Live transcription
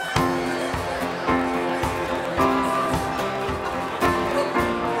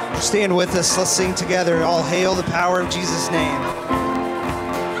Stand with us. Let's sing together. All hail the power of Jesus' name.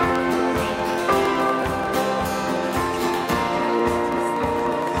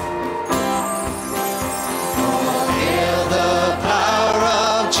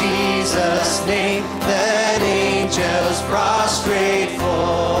 Jesus' name, let angels prostrate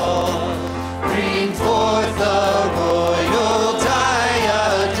fall. Bring forth the royal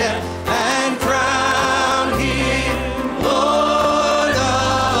diadem and crown him Lord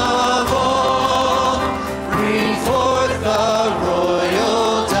of all. Bring forth the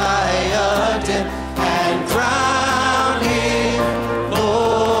royal diadem and crown him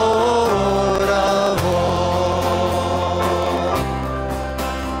Lord of all.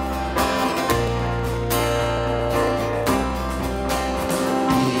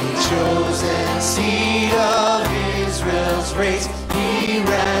 Chosen seed of Israel's race, he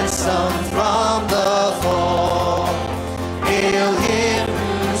ransomed from the fall. Hail him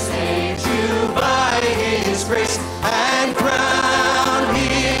who saved you by his grace and crowned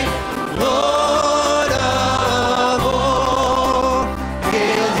him Lord of all.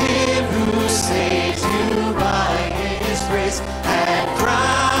 Hail him who saved you by his grace and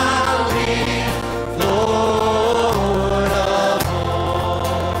crowned him Lord of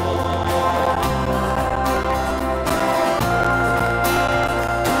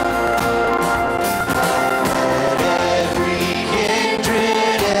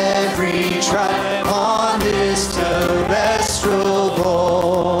tribe on this terrestrial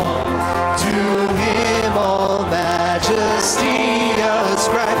ball. To him all majesty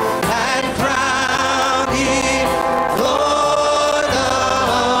ascribe and crown him Lord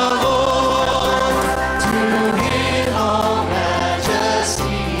of all. To him all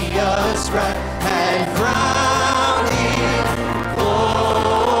majesty ascribe and crown him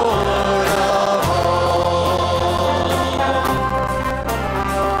Lord of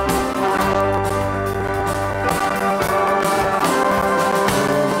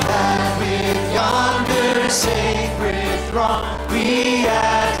sacred throng, we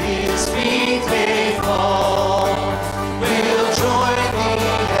at his feet may fall. We'll join the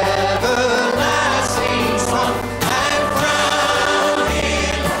everlasting song and crown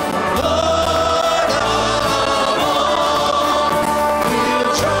him Lord of all.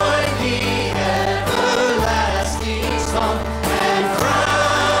 We'll join the everlasting song and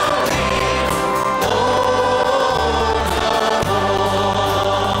crown him Lord of all.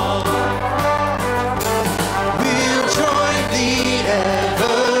 We'll join the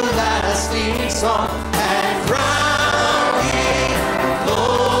everlasting song and crown him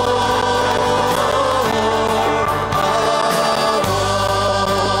Lord of all.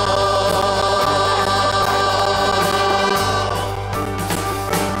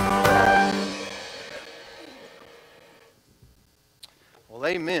 Well,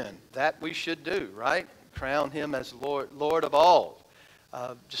 amen. That we should do, right? Crown him as Lord of all.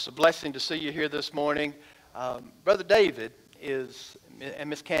 Just a blessing to see you here this morning. Brother David and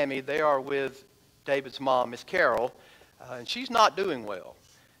Miss Cammie, they are with David's mom, Miss Carol, and she's not doing well.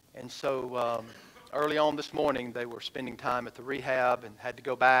 And so early on this morning, they were spending time at the rehab and had to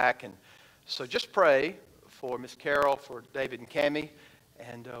go back. And so just pray for Miss Carol, for David and Cammie,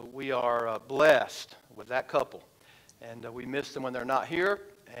 and we are blessed with that couple. And we miss them when they're not here,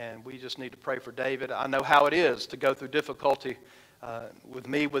 and we just need to pray for David. I know how it is to go through difficulty with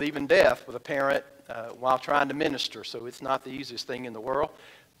me, with even death, with a parent while trying to minister. So it's not the easiest thing in the world.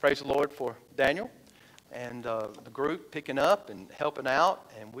 Praise the Lord for Daniel and the group picking up and helping out.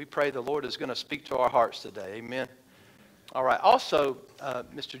 And we pray the Lord is going to speak to our hearts today. Amen. All right. Also,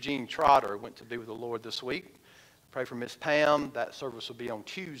 Mr. Gene Trotter went to be with the Lord this week. Pray for Miss Pam. That service will be on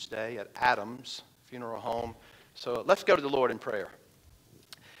Tuesday at Adams Funeral Home. So let's go to the Lord in prayer.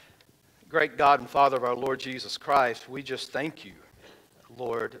 Great God and Father of our Lord Jesus Christ, we just thank you,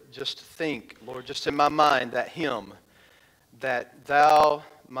 Lord. Just think, Lord, just in my mind, that hymn, that thou,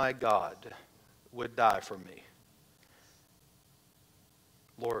 my God, would die for me.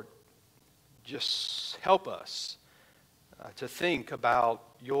 Lord, just help us to think about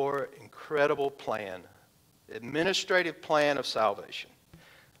your incredible plan, administrative plan of salvation.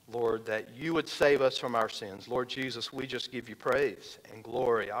 Lord, that you would save us from our sins. Lord Jesus, we just give you praise and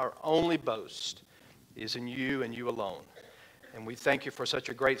glory. Our only boast is in you and you alone. And we thank you for such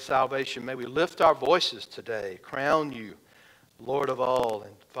a great salvation. May we lift our voices today, crown you Lord of all.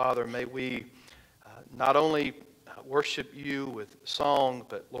 And Father, may we not only worship you with song,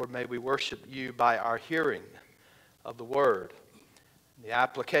 but Lord, may we worship you by our hearing of the word, the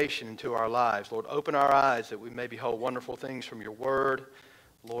application into our lives. Lord, open our eyes that we may behold wonderful things from your word.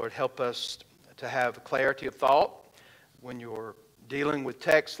 Lord, help us to have clarity of thought when you're dealing with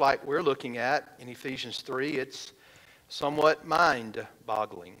texts like we're looking at in Ephesians 3, it's somewhat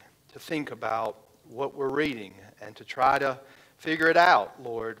mind-boggling to think about what we're reading and to try to figure it out,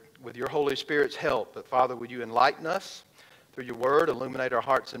 Lord, with your Holy Spirit's help. But Father, would you enlighten us through your word, illuminate our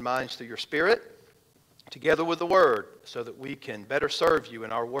hearts and minds through your Spirit, together with the word, so that we can better serve you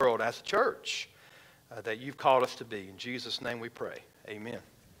in our world as a church that you've called us to be. In Jesus' name we pray. Amen.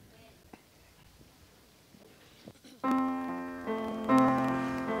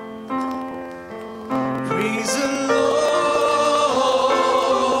 Praise the Lord,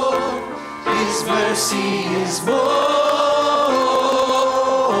 His mercy is more,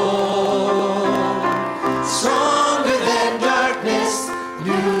 stronger than darkness,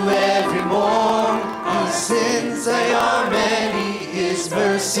 new every morn. His sins, they are many, His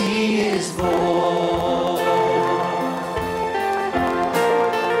mercy is more.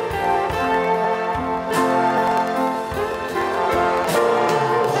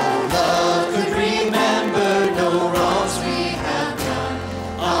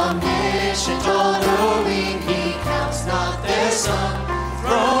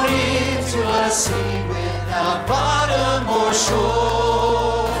 Sea without bottom or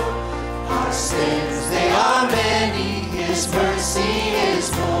shore. Our sins, they are many, His mercy is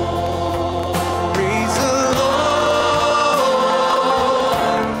more. Praise the Lord,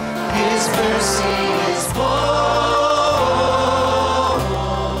 His mercy is more,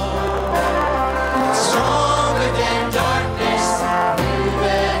 stronger than darkness, new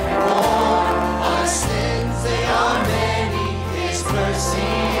every morn. Our sins, they are many, His mercy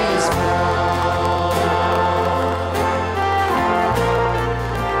is more.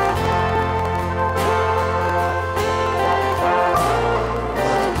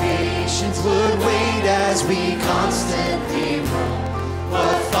 As we constantly roam,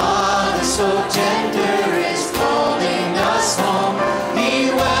 but Father so tender is calling us home. He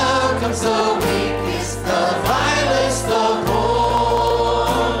welcomes the weakest, the vilest, the poor.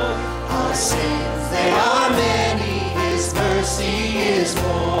 Our sins, they are many, His mercy is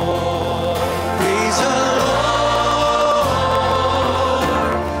more. Praise the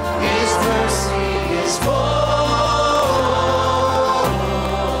Lord, His mercy is more.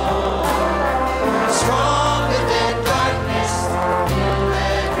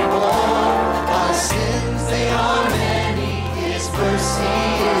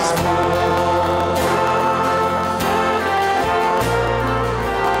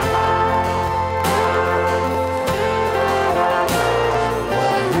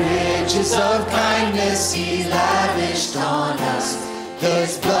 Of kindness He lavished on us.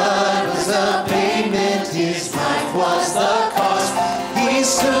 His blood was the payment, His life was the cost. He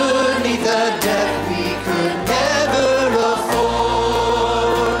stood neath the debt we could never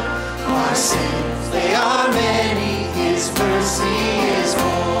afford. Our sins, they are many, His mercy is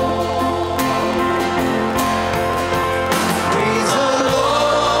more. Praise the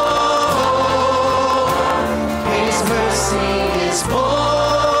Lord, His mercy is more.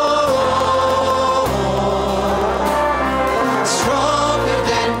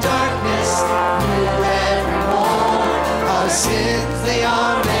 Sins, they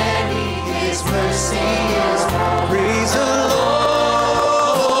are many, His mercy is more. Praise the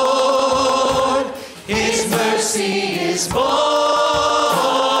Lord, His mercy is more.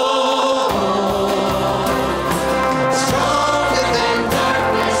 Stronger than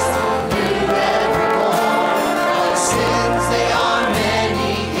darkness, new every morn. Our sins, they are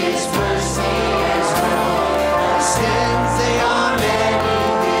many, His mercy is more. Our sins, they are many,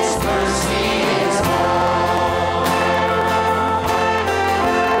 His mercy is more.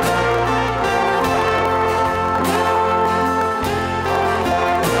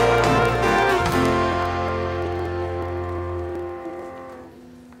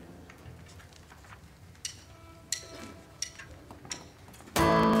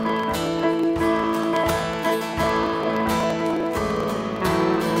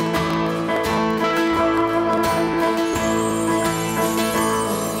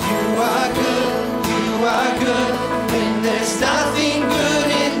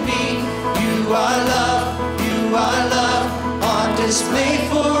 Displayed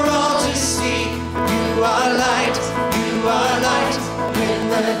for all to see. You are light, when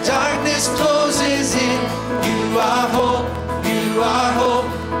the darkness closes in. You are hope, you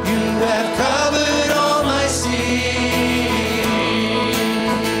have covered all my sin.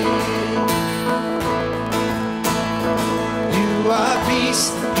 You are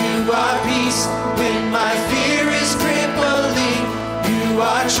peace, when my fear is crippling. You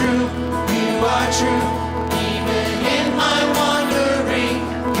are true, even in my wandering.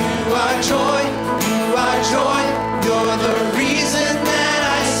 You are joy, you're the reason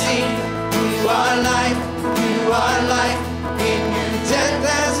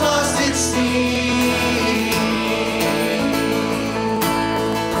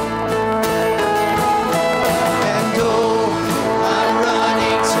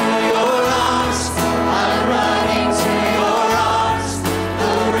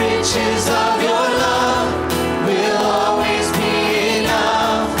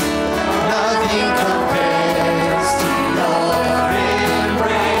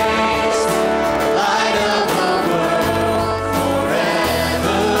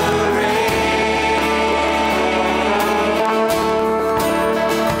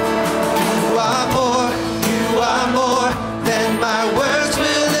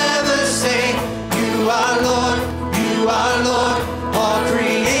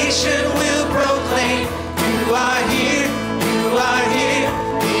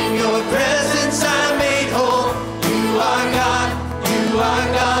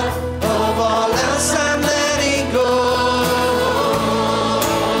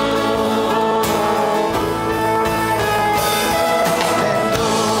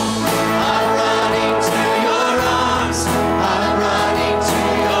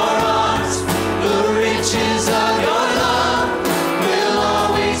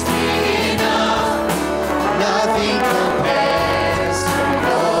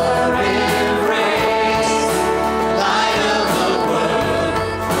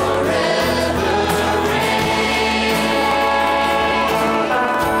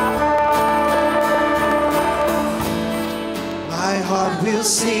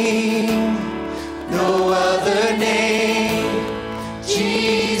sing, no other name,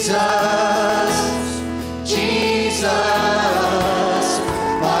 Jesus, Jesus.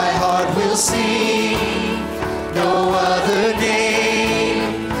 My heart will sing, no other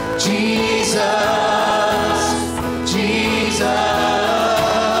name, Jesus, Jesus.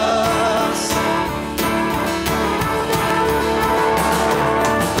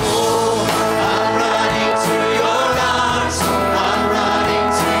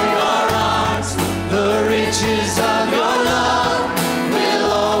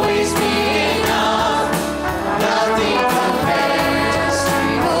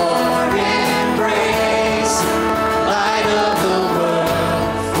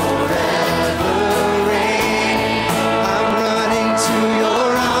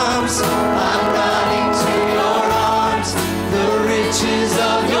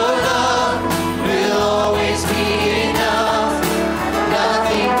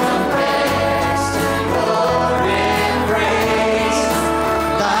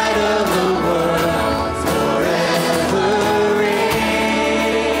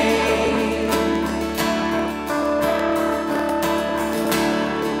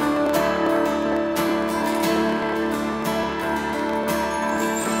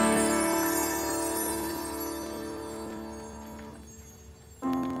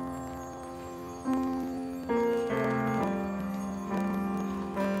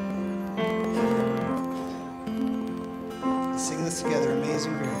 Sing this together,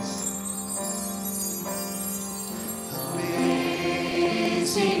 Amazing Grace.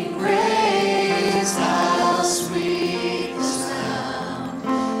 Amazing grace, how sweet the sound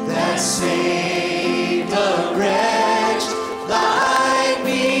that saved a wretch like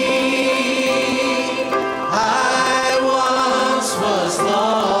me. I once was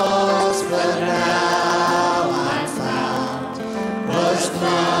lost, but now I'm found. Was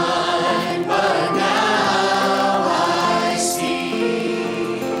blind, but now I see.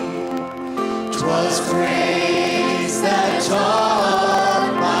 'Twas grace that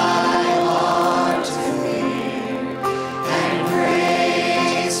taught my heart to fear, and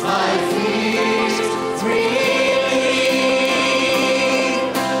grace my fears relieved.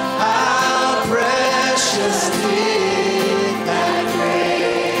 How precious did that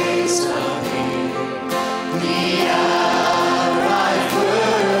grace appear, the hour I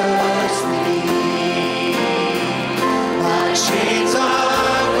first believed. My chains are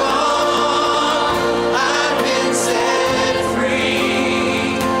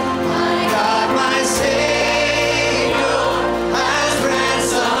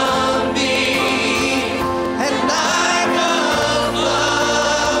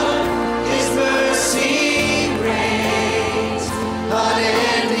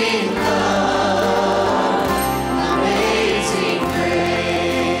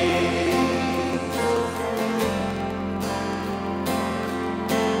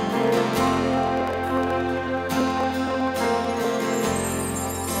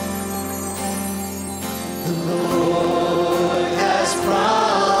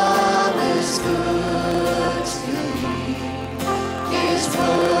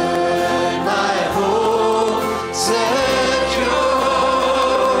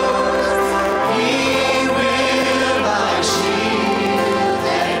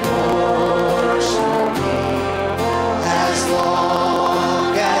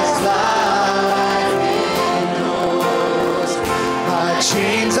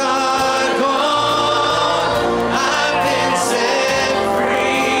chains are gone, I've been set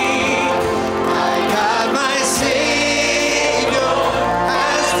free. My God, my Savior,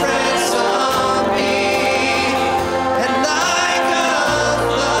 has ransomed me. And like a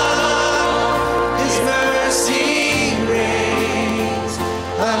flood, His mercy reigns,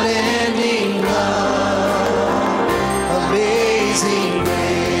 unending love, amazing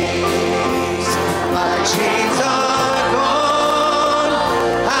grace. My chains are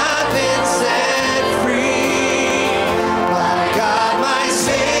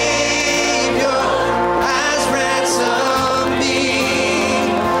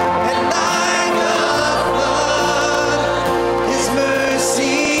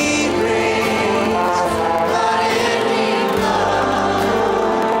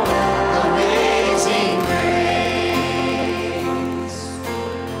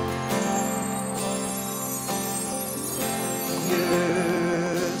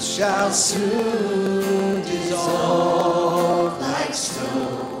shall soon dissolve like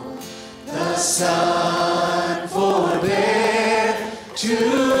snow. The sun forbear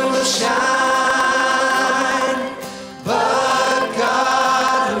to shine, but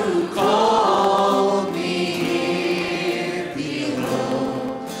God who called me here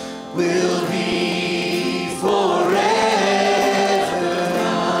below will be forever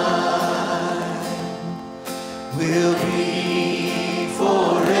mine, will be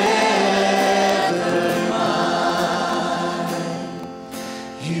forever mine.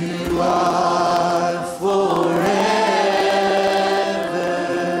 You are forever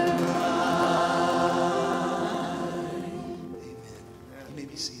mine. Amen. You may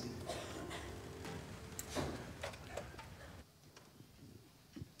be seated.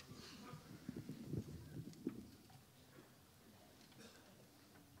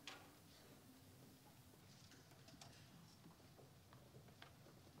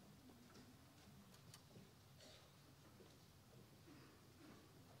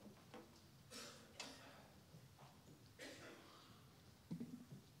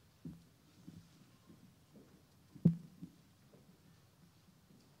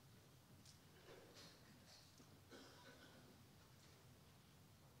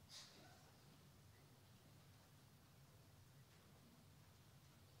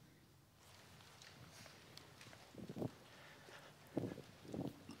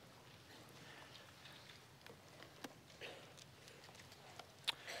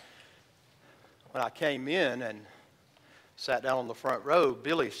 When I came in and sat down on the front row,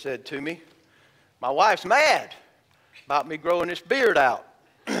 Billy said to me, "My wife's mad about me growing this beard out."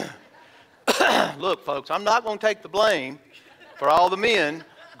 Look, folks, I'm not going to take the blame for all the men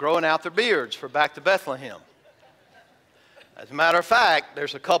growing out their beards for Back to Bethlehem. As a matter of fact,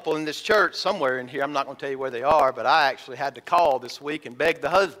 there's a couple in this church somewhere in here. I'm not going to tell you where they are, but I actually had to call this week and beg the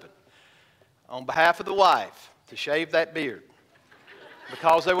husband on behalf of the wife to shave that beard,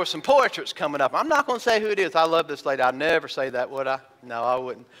 because there were some portraits coming up. I'm not going to say who it is. I love this lady. I'd never say that, would I? No, I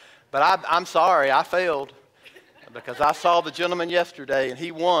wouldn't. But I'm sorry. I failed, because I saw the gentleman yesterday, and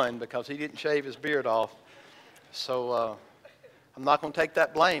he won because he didn't shave his beard off. So I'm not going to take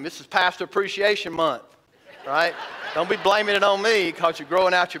that blame. This is Pastor Appreciation Month, right? Don't be blaming it on me because you're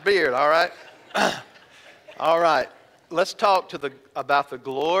growing out your beard, all right? All right. Let's talk about the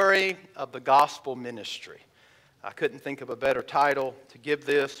glory of the gospel ministry. I couldn't think of a better title to give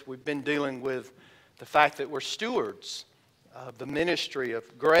this. We've been dealing with the fact that we're stewards of the ministry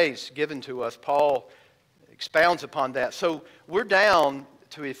of grace given to us. Paul expounds upon that. So we're down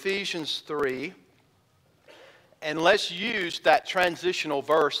to Ephesians 3, and let's use that transitional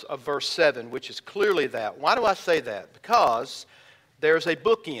verse of verse 7, which is clearly that. Why do I say that? Because there's a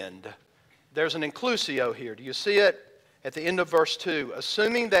bookend. There's an inclusio here. Do you see it? At the end of verse 2,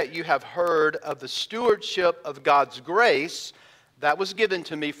 assuming that you have heard of the stewardship of God's grace that was given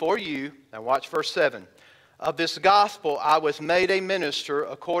to me for you. Now watch verse 7. Of this gospel I was made a minister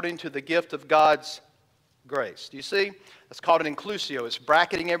according to the gift of God's grace. Do you see? That's called an inclusio. It's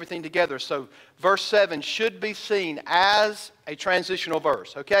bracketing everything together. So verse 7 should be seen as a transitional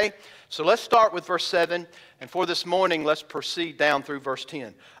verse, okay? So let's start with verse 7, and for this morning, let's proceed down through verse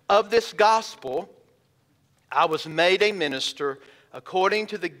 10. Of this gospel I was made a minister according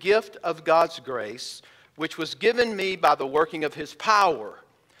to the gift of God's grace, which was given me by the working of his power.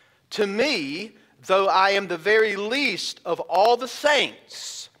 To me, though I am the very least of all the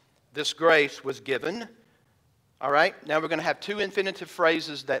saints, this grace was given. All right, now we're going to have two infinitive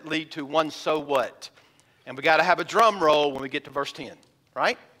phrases that lead to one so what. And we got to have a drum roll when we get to verse 10,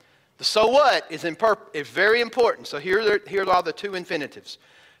 right? The so what is very important. So here are the two infinitives.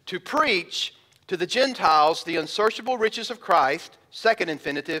 To preach to the Gentiles the unsearchable riches of Christ, second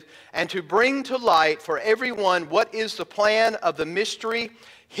infinitive, and to bring to light for everyone what is the plan of the mystery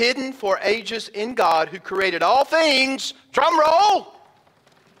hidden for ages in God who created all things. Drum roll!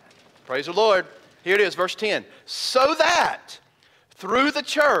 Praise the Lord. Here it is, verse 10. So that through the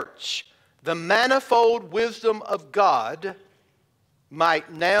church the manifold wisdom of God might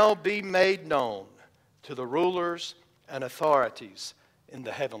now be made known to the rulers and authorities in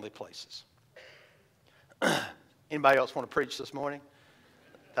the heavenly places. Anybody else want to preach this morning?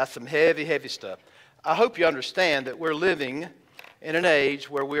 That's some heavy, heavy stuff. I hope you understand that we're living in an age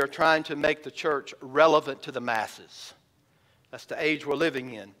where we are trying to make the church relevant to the masses. That's the age we're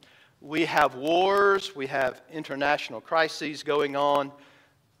living in. We have wars, we have international crises going on.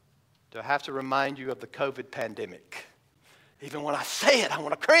 Do I have to remind you of the COVID pandemic? Even when I say it, I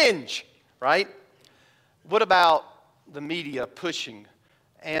want to cringe, right? What about the media pushing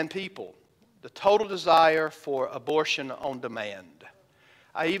and people? The total desire for abortion on demand.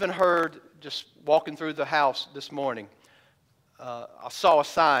 I even heard, just walking through the house this morning, I saw a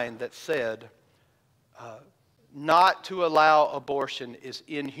sign that said, not to allow abortion is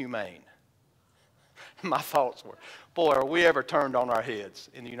inhumane. My thoughts were, boy, are we ever turned on our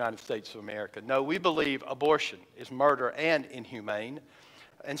heads in the United States of America? No, we believe abortion is murder and inhumane.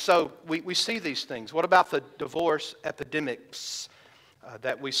 And so we see these things. What about the divorce epidemics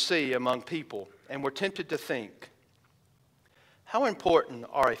that we see among people? And we're tempted to think, how important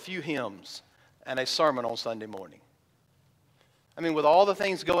are a few hymns and a sermon on Sunday morning? I mean, with all the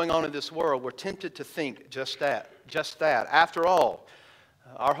things going on in this world, we're tempted to think just that. After all,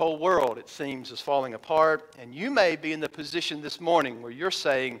 our whole world, it seems, is falling apart. And you may be in the position this morning where you're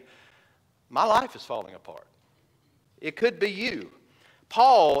saying, my life is falling apart. It could be you.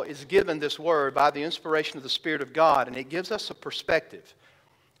 Paul is given this word by the inspiration of the Spirit of God, and it gives us a perspective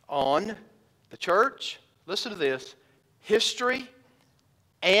on the church, listen to this, history,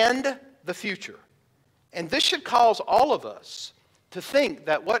 and the future. And this should cause all of us to think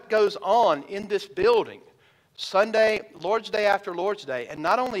that what goes on in this building, Sunday, Lord's Day after Lord's Day, and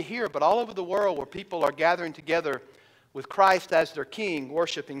not only here, but all over the world where people are gathering together with Christ as their King,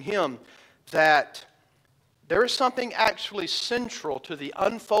 worshiping Him, that there is something actually central to the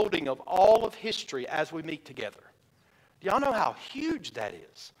unfolding of all of history as we meet together. Do y'all know how huge that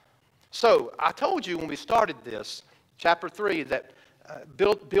is? So, I told you when we started this, chapter 3, that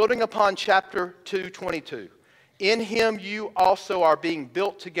building upon chapter 2:22, in Him you also are being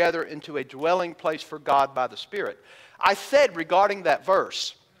built together into a dwelling place for God by the Spirit. I said regarding that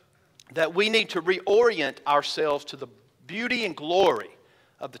verse that we need to reorient ourselves to the beauty and glory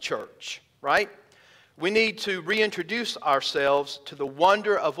of the church, right? We need to reintroduce ourselves to the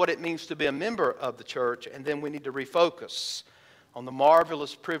wonder of what it means to be a member of the church, and then we need to refocus on the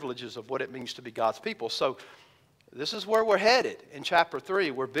marvelous privileges of what it means to be God's people. So this is where we're headed in chapter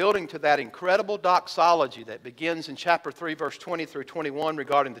 3. We're building to that incredible doxology that begins in chapter 3, verse 20 through 21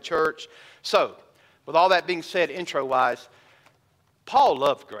 regarding the church. So, with all that being said, intro-wise, Paul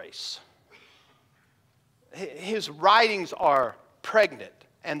loved grace. His writings are pregnant,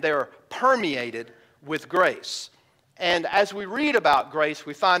 and they're permeated with grace. And as we read about grace,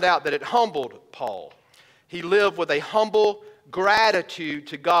 we find out that it humbled Paul. He lived with a humble gratitude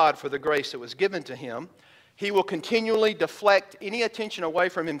to God for the grace that was given to him. He will continually deflect any attention away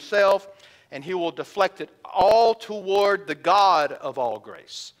from himself, and he will deflect it all toward the God of all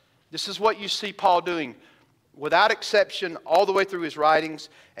grace. This is what you see Paul doing without exception all the way through his writings.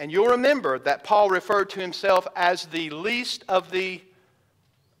 And you'll remember that Paul referred to himself as the least of the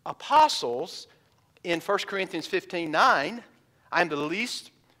apostles in 1 Corinthians 15:9. I am the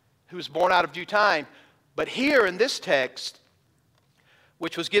least who was born out of due time. But here in this text,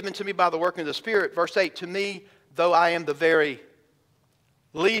 which was given to me by the working of the Spirit, verse 8, to me, though I am the very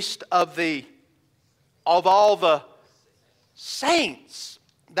least of all the saints.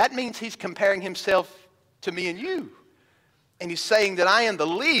 That means he's comparing himself to me and you. And he's saying that I am the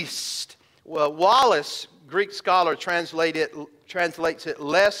least. Well, Wallace, Greek scholar, translates it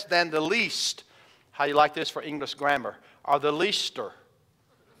less than the least. How do you like this for English grammar? Or the leaster.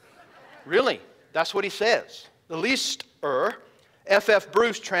 Really, that's what he says. The leaster. F.F.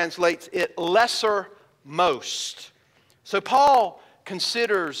 Bruce translates it lesser most. So Paul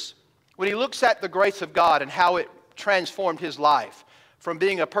considers, when he looks at the grace of God and how it transformed his life, from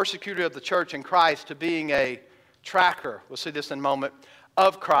being a persecutor of the church in Christ to being a tracker, we'll see this in a moment,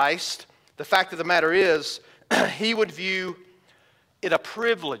 of Christ, the fact of the matter is, he would view it a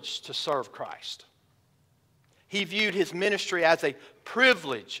privilege to serve Christ. He viewed his ministry as a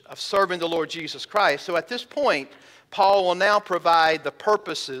privilege of serving the Lord Jesus Christ. So at this point, Paul will now provide the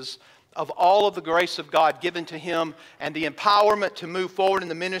purposes of all of the grace of God given to him and the empowerment to move forward in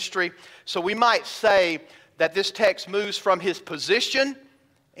the ministry. So we might say that this text moves from his position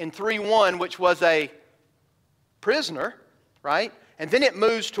in 3:1, which was a prisoner, right? And then it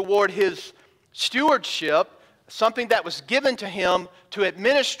moves toward his stewardship, something that was given to him to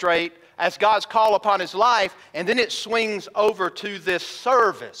administrate as God's call upon his life, and then it swings over to this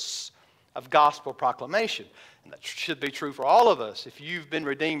service of gospel proclamation. And that should be true for all of us. If you've been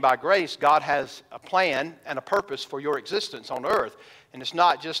redeemed by grace, God has a plan and a purpose for your existence on earth. And it's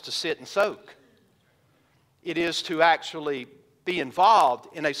not just to sit and soak. It is to actually be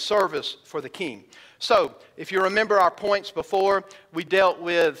involved in a service for the King. So, if you remember our points before, we dealt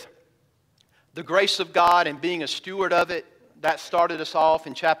with the grace of God and being a steward of it. That started us off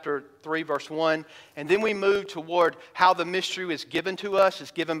in chapter 3, verse 1. And then we moved toward how the mystery is given to us. It's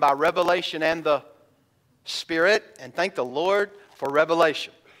given by revelation and the Spirit. And thank the Lord for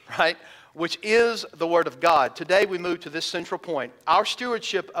revelation, right? Which is the Word of God. Today we move to this central point. Our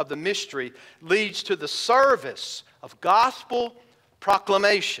stewardship of the mystery leads to the service of gospel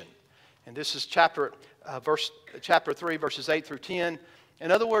proclamation. And this is chapter 3, verses 8 through 10.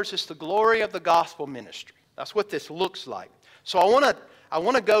 In other words, it's the glory of the gospel ministry. That's what this looks like. So I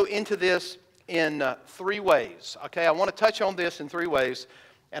want to go into this in 3 ways. Okay, I want to touch on this in 3 ways.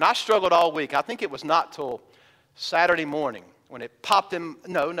 And I struggled all week. I think it was not till Saturday morning when it popped in,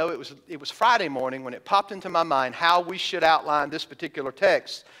 it was Friday morning when it popped into my mind how we should outline this particular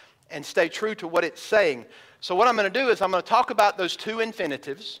text and stay true to what it's saying. So what I'm going to do is I'm going to talk about those two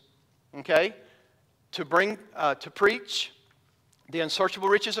infinitives, okay, to preach the unsearchable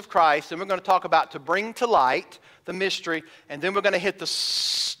riches of Christ. Then we're going to talk about to bring to light the mystery, and then we're going to hit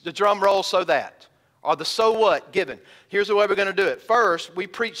the drum roll so that, or the so what given. Here's the way we're going to do it. First, we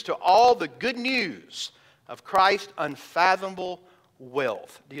preach to all the good news of Christ's unfathomable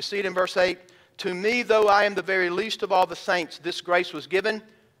wealth. Do you see it in verse 8? To me, though I am the very least of all the saints, this grace was given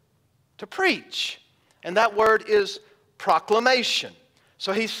to preach. And that word is proclamation.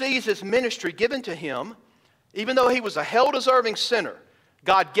 So he sees his ministry given to him, even though he was a hell-deserving sinner.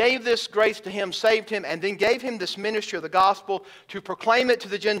 God gave this grace to him, saved him, and then gave him this ministry of the gospel to proclaim it to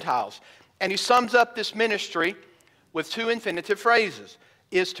the Gentiles. And he sums up this ministry with two infinitive phrases.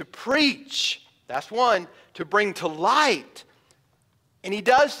 Is to preach, that's one, to bring to light. And he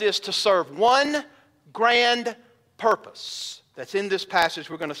does this to serve one grand purpose that's in this passage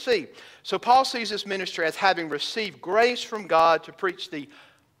we're going to see. So Paul sees this ministry as having received grace from God to preach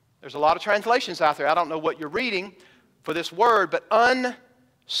there's a lot of translations out there. I don't know what you're reading for this word, but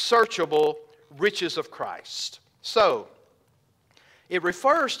unsearchable riches of Christ. So, it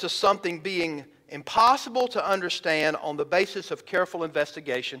refers to something being impossible to understand on the basis of careful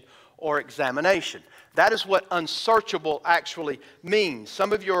investigation or examination. That is what unsearchable actually means.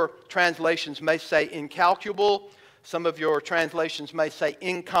 Some of your translations may say incalculable. Some of your translations may say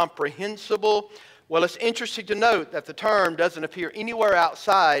incomprehensible. Well, it's interesting to note that the term doesn't appear anywhere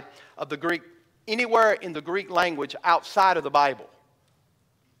outside of the Greek, anywhere in the Greek language outside of the Bible.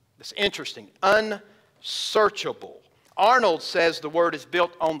 It's interesting. Unsearchable. Arnold says the word is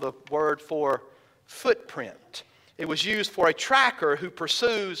built on the word for footprint. It was used for a tracker who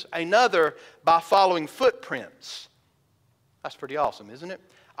pursues another by following footprints. That's pretty awesome, isn't it?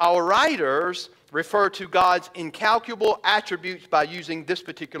 Our writers refer to God's incalculable attributes by using this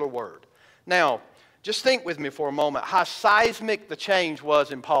particular word. Now, just think with me for a moment how seismic the change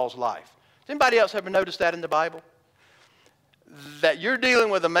was in Paul's life. Has anybody else ever noticed that in the Bible? That you're dealing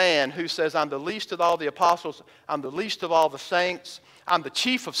with a man who says, I'm the least of all the apostles, I'm the least of all the saints, I'm the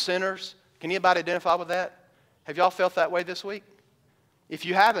chief of sinners. Can anybody identify with that? Have y'all felt that way this week? If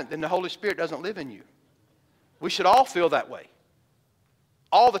you haven't, then the Holy Spirit doesn't live in you. We should all feel that way.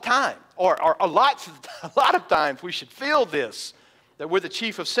 All the time. Or a lot of times we should feel this, that we're the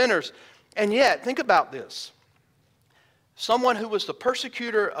chief of sinners. And yet, think about this. Someone who was the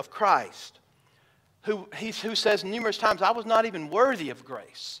persecutor of Christ, who says numerous times, I was not even worthy of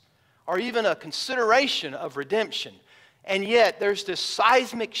grace or even a consideration of redemption. And yet there's this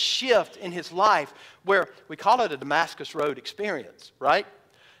seismic shift in his life where we call it a Damascus Road experience, right?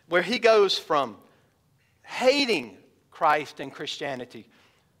 Where he goes from hating Christ and Christianity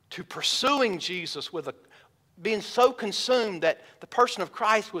to pursuing Jesus being so consumed that the person of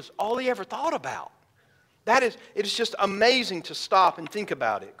Christ was all he ever thought about. It is just amazing to stop and think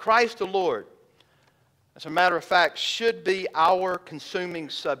about it. Christ the Lord, as a matter of fact, should be our consuming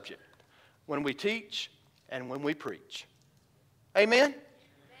subject when we teach and when we preach. Amen?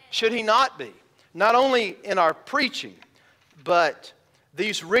 Should he not be? Not only in our preaching, but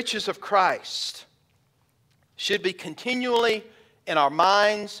these riches of Christ should be continually in our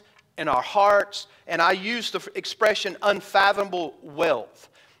minds, in our hearts, and I use the expression unfathomable wealth.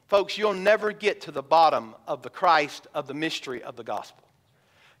 Folks, you'll never get to the bottom of the Christ of the mystery of the gospel.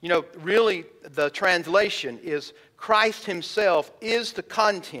 You know, really the translation is Christ himself is the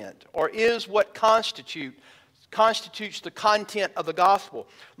content, or is what constitutes the content of the gospel.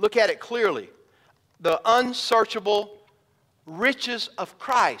 Look at it clearly. The unsearchable riches of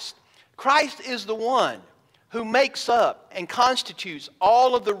Christ. Christ is the one who makes up and constitutes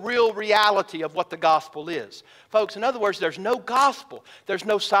all of the real reality of what the gospel is. Folks, in other words, there's no gospel, there's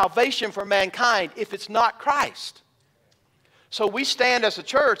no salvation for mankind if it's not Christ. So we stand as a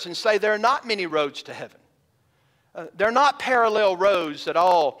church and say there are not many roads to heaven. There are not parallel roads that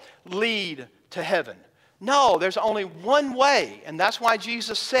all lead to heaven. No, there's only one way, and that's why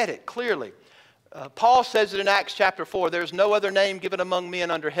Jesus said it clearly. Paul says it in Acts chapter 4, there's no other name given among men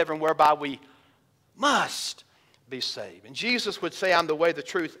under heaven whereby we must be saved. And Jesus would say, I'm the way, the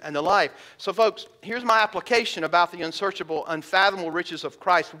truth, and the life. So folks, here's my application about the unsearchable, unfathomable riches of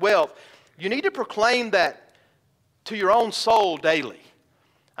Christ's wealth. You need to proclaim that to your own soul daily.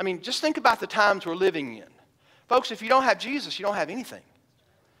 I mean, just think about the times we're living in. Folks, if you don't have Jesus, you don't have anything.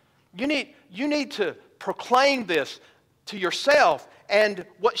 You need to proclaim this to yourself. And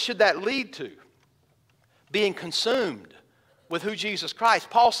what should that lead to? Being consumed with who Jesus Christ.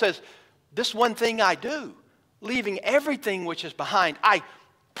 Paul says, this one thing I do, leaving everything which is behind, I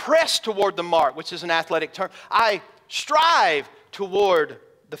press toward the mark, which is an athletic term. I strive toward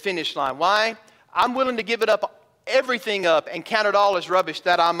the finish line. Why? I'm willing to give it up, everything up, and count it all as rubbish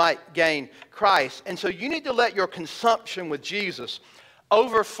that I might gain Christ. And so you need to let your consumption with Jesus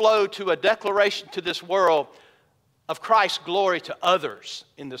overflow to a declaration to this world of Christ's glory to others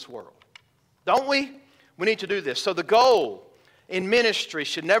in this world. Don't we? We need to do this. So the goal in ministry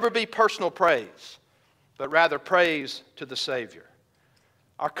should never be personal praise, but rather praise to the Savior.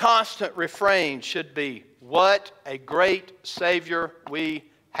 Our constant refrain should be, what a great Savior we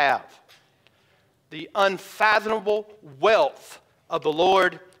have. The unfathomable wealth of the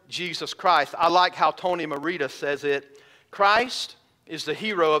Lord Jesus Christ. I like how Tony Merida says it. Christ is the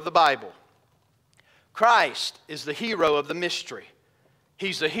hero of the Bible. Christ is the hero of the mystery.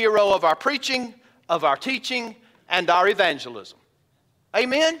 He's the hero of our preaching, of our teaching, and our evangelism.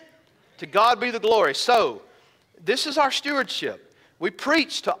 Amen? To God be the glory. So, this is our stewardship. We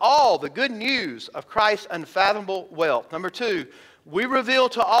preach to all the good news of Christ's unfathomable wealth. Number 2, we reveal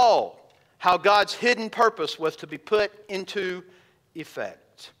to all how God's hidden purpose was to be put into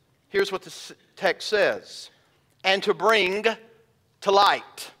effect. Here's what the text says. And to bring to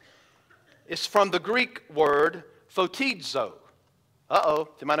light. It's from the Greek word photizo. Uh-oh,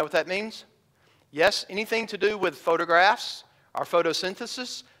 do you mind know what that means? Yes, anything to do with photographs or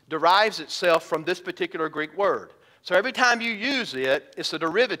photosynthesis derives itself from this particular Greek word. So every time you use it, it's a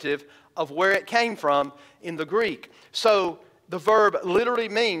derivative of where it came from in the Greek. So the verb literally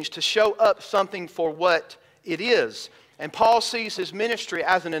means to show up something for what it is. And Paul sees his ministry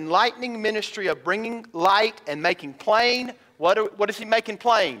as an enlightening ministry of bringing light and making plain. What is he making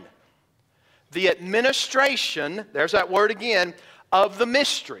plain? The administration, there's that word again, of the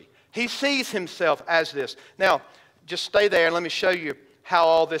mystery. He sees himself as this. Now, just stay there and let me show you how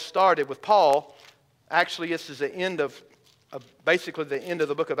all this started with Paul. Actually, this is the end of basically the end of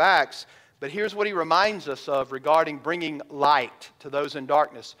the book of Acts. But here's what he reminds us of regarding bringing light to those in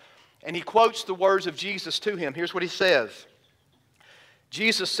darkness. And he quotes the words of Jesus to him. Here's what he says.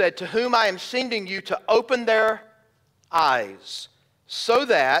 Jesus said, to whom I am sending you to open their eyes, so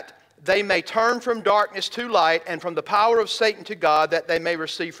that they may turn from darkness to light and from the power of Satan to God, that they may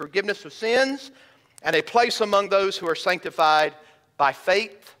receive forgiveness of sins and a place among those who are sanctified by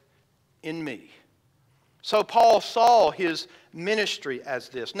faith in me. So Paul saw his ministry as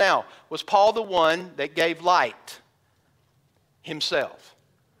this. Now, was Paul the one that gave light himself?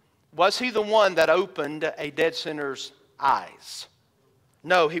 Was he the one that opened a dead sinner's eyes?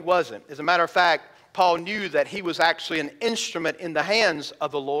 No, he wasn't. As a matter of fact, Paul knew that he was actually an instrument in the hands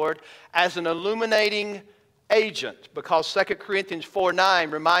of the Lord as an illuminating agent, because 2 Corinthians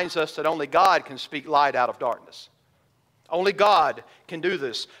 4:9 reminds us that only God can speak light out of darkness. Only God can do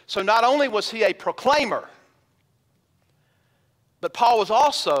this. So not only was he a proclaimer, but Paul was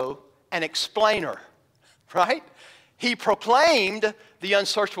also an explainer, right? He proclaimed the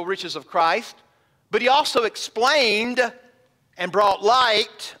unsearchable riches of Christ, but he also explained and brought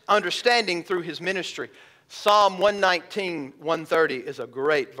light, understanding through his ministry. Psalm 119, 130 is a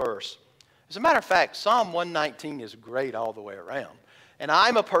great verse. As a matter of fact, Psalm 119 is great all the way around. And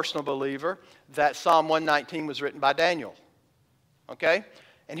I'm a personal believer that Psalm 119 was written by Daniel. Okay?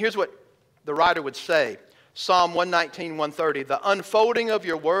 And here's what the writer would say. Psalm 119, 130, the unfolding of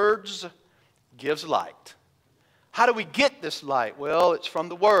your words gives light. How do we get this light? Well, it's from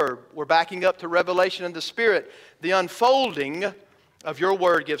the Word. We're backing up to revelation in the Spirit. The unfolding of your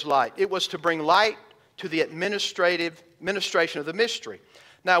Word gives light. It was to bring light to the administration of the mystery.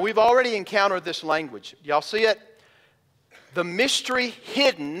 Now, we've already encountered this language. Y'all see it? The mystery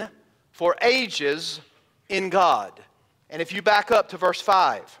hidden for ages in God. And if you back up to verse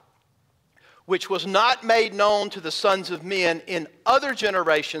 5, which was not made known to the sons of men in other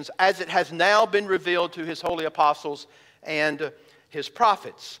generations, as it has now been revealed to his holy apostles and his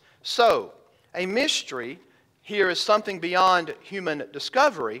prophets. So, a mystery here is something beyond human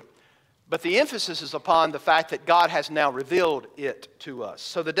discovery, but the emphasis is upon the fact that God has now revealed it to us.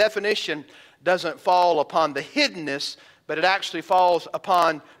 So the definition doesn't fall upon the hiddenness, but it actually falls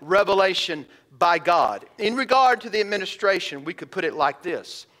upon revelation by God. In regard to the administration, we could put it like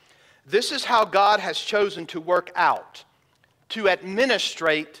this. This is how God has chosen to work out, to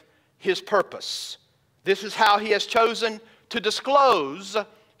administrate his purpose. This is how he has chosen to disclose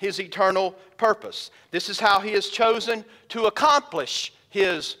his eternal purpose. This is how he has chosen to accomplish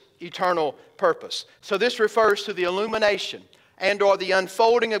his eternal purpose. So this refers to the illumination and or the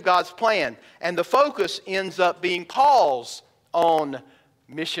unfolding of God's plan. And the focus ends up being Paul's own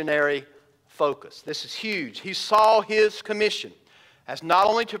missionary focus. This is huge. He saw his commission as not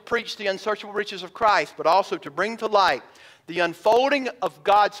only to preach the unsearchable riches of Christ, but also to bring to light the unfolding of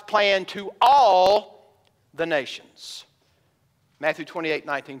God's plan to all the nations. Matthew 28,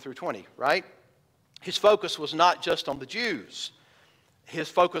 19 through 20, right? His focus was not just on the Jews. His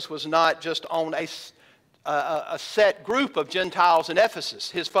focus was not just on a set group of Gentiles in Ephesus.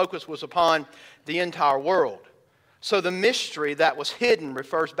 His focus was upon the entire world. So the mystery that was hidden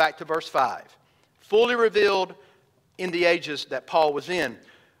refers back to verse 5. Fully revealed in the ages that Paul was in.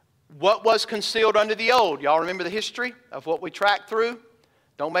 What was concealed under the old? Y'all remember the history of what we tracked through?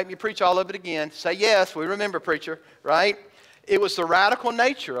 Don't make me preach all of it again. Say yes, we remember, preacher, right? It was the radical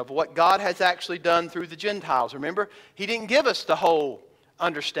nature of what God has actually done through the Gentiles. Remember, He didn't give us the whole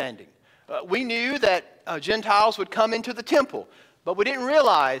understanding. We knew that Gentiles would come into the temple, but we didn't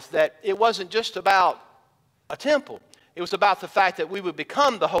realize that it wasn't just about a temple. It was about the fact that we would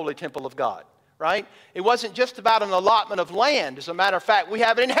become the holy temple of God, right? It wasn't just about an allotment of land. As a matter of fact, we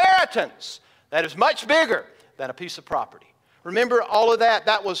have an inheritance that is much bigger than a piece of property. Remember, all of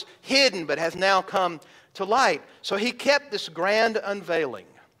that was hidden but has now come to light. So He kept this grand unveiling.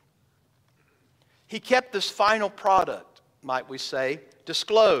 He kept this final product, might we say,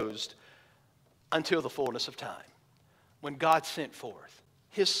 disclosed until the fullness of time, when God sent forth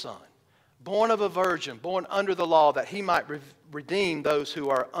His Son, born of a virgin, born under the law, that He might redeem those who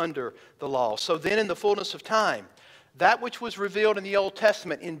are under the law. So then in the fullness of time, that which was revealed in the Old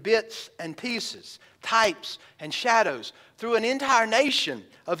Testament in bits and pieces, types and shadows, through an entire nation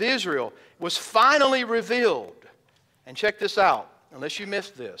of Israel, was finally revealed. And check this out, unless you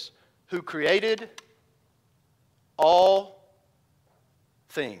missed this. Who created all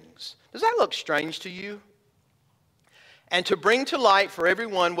things. Does that look strange to you? And to bring to light for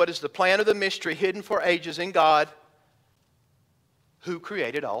everyone what is the plan of the mystery hidden for ages in God, who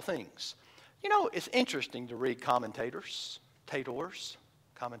created all things. You know, it's interesting to read commentators,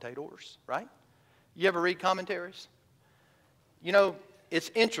 right? You ever read commentaries? You know,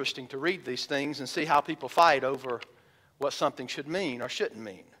 it's interesting to read these things and see how people fight over what something should mean or shouldn't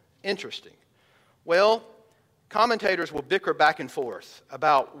mean. Interesting. Well, commentators will bicker back and forth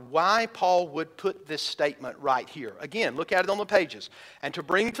about why Paul would put this statement right here. Again, look at it on the pages. And to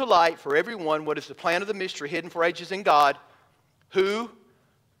bring to light for everyone what is the plan of the mystery hidden for ages in God, who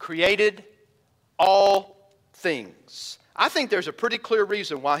created all things. I think there's a pretty clear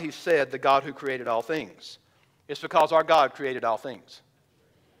reason why he said the God who created all things. It's because our God created all things.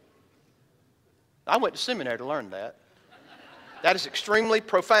 I went to seminary to learn that. That is extremely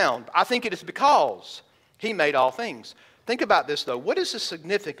profound. I think it is because He made all things. Think about this, though. What is the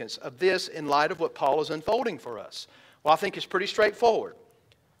significance of this in light of what Paul is unfolding for us? Well, I think it's pretty straightforward.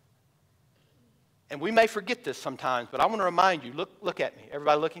 And we may forget this sometimes, but I want to remind you, look at me.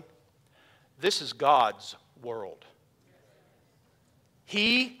 Everybody looking? This is God's world.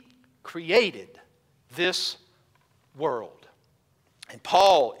 He created this world. And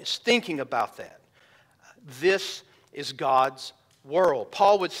Paul is thinking about that. This is God's world.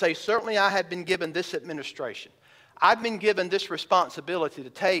 Paul would say, certainly I have been given this administration. I've been given this responsibility to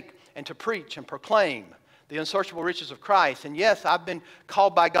take and to preach and proclaim the unsearchable riches of Christ. And yes, I've been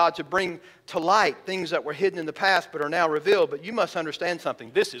called by God to bring to light things that were hidden in the past but are now revealed. But you must understand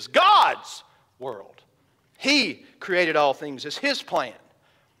something. This is God's world. He created all things. It's His plan.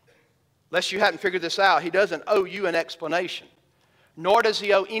 Lest you hadn't figured this out, He doesn't owe you an explanation. Nor does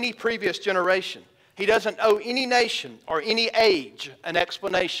He owe any previous generation. He doesn't owe any nation or any age an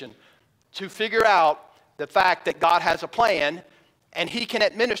explanation to figure out the fact that God has a plan and He can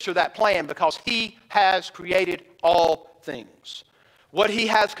administer that plan because He has created all things. What He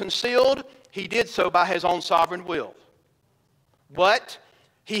has concealed, He did so by His own sovereign will. What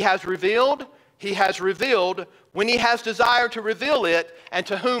He has revealed when He has desired to reveal it and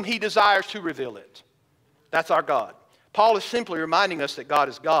to whom He desires to reveal it. That's our God. Paul is simply reminding us that God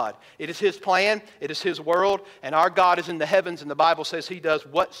is God. It is His plan, it is His world, and our God is in the heavens, and the Bible says He does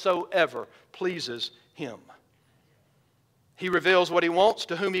whatsoever pleases Him. He reveals what He wants,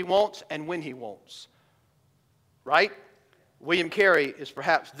 to whom He wants, and when He wants. Right? William Carey is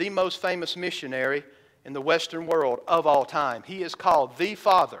perhaps the most famous missionary in the Western world of all time. He is called the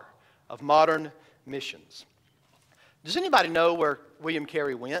father of modern missions. Does anybody know where William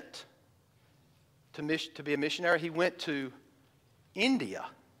Carey went to be a missionary? He went to India,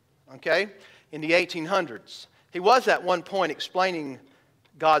 okay, in the 1800s. He was at one point explaining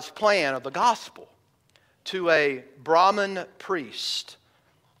God's plan of the gospel to a Brahmin priest.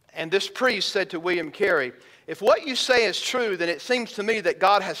 And this priest said to William Carey, if what you say is true, then it seems to me that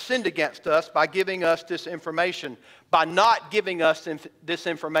God has sinned against us by giving us this information, by not giving us this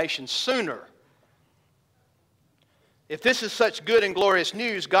information sooner. If this is such good and glorious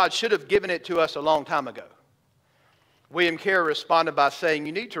news, God should have given it to us a long time ago. William Carey responded by saying,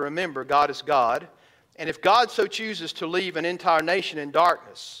 you need to remember God is God, and if God so chooses to leave an entire nation in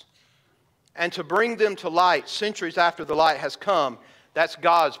darkness and to bring them to light centuries after the light has come, that's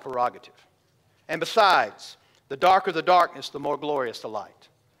God's prerogative. And besides, the darker the darkness, the more glorious the light.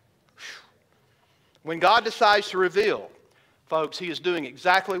 When God decides to reveal, folks, He is doing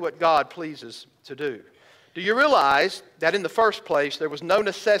exactly what God pleases to do. Do you realize that in the first place, there was no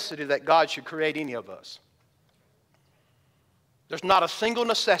necessity that God should create any of us? There's not a single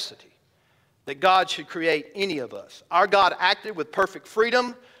necessity that God should create any of us. Our God acted with perfect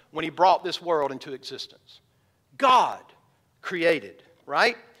freedom when He brought this world into existence. God created,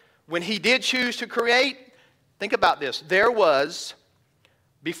 right? When He did choose to create, think about this. There was,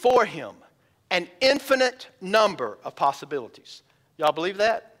 before Him, an infinite number of possibilities. Y'all believe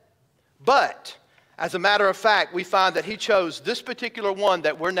that? But, as a matter of fact, we find that He chose this particular one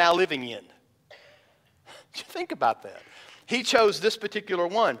that we're now living in. Think about that. He chose this particular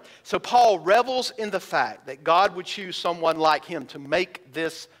one. So Paul revels in the fact that God would choose someone like him to make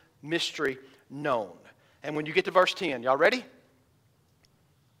this mystery known. And when you get to verse 10, y'all ready?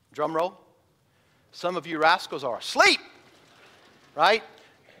 Drum roll. Some of you rascals are asleep, right?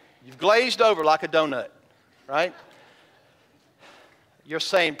 You've glazed over like a donut, right? You're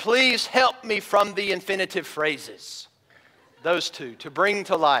saying, please help me from the infinitive phrases. Those two, to bring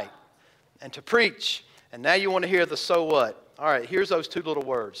to light and to preach. And now you want to hear the so what. All right, here's those two little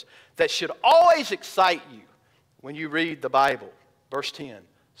words that should always excite you when you read the Bible. Verse 10,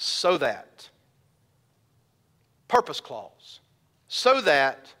 so that. Purpose clause. So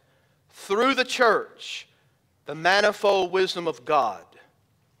that through the church, the manifold wisdom of God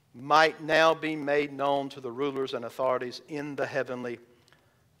might now be made known to the rulers and authorities in the heavenly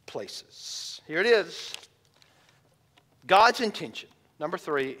places. Here it is. God's intention, number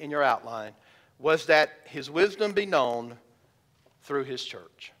 3 in your outline, was that His wisdom be known through His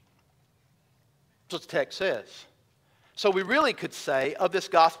church. That's what the text says. So we really could say, of this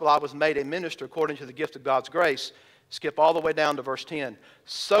gospel I was made a minister according to the gift of God's grace. Skip all the way down to verse 10.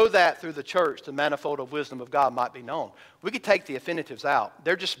 So that through the church the manifold of wisdom of God might be known. We could take the infinitives out.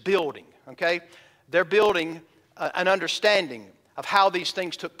 They're just building, okay? They're building an understanding of how these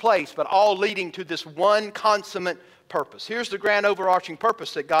things took place, but all leading to this one consummate purpose. Here's the grand overarching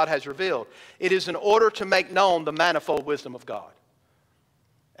purpose that God has revealed. It is in order to make known the manifold wisdom of God.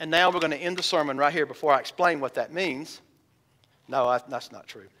 And now we're going to end the sermon right here before I explain what that means. No, that's not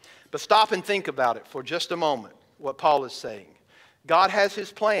true. But stop and think about it for just a moment, what Paul is saying. God has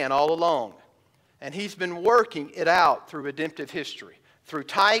His plan all along, and He's been working it out through redemptive history, through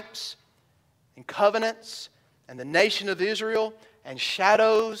types and covenants and the nation of Israel and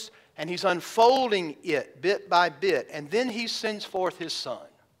shadows, and He's unfolding it bit by bit, and then He sends forth His Son.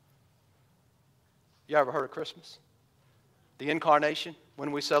 You ever heard of Christmas? The incarnation,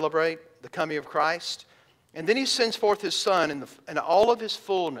 when we celebrate the coming of Christ. And then He sends forth His Son in all of His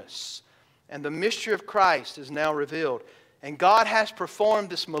fullness. And the mystery of Christ is now revealed. And God has performed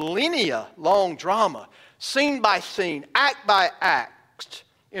this millennia-long drama, scene by scene, act by act,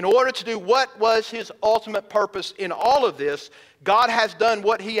 in order to do what was His ultimate purpose in all of this. God has done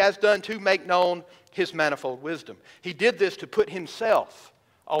what He has done to make known His manifold wisdom. He did this to put Himself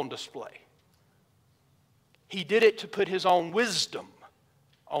on display. He did it to put His own wisdom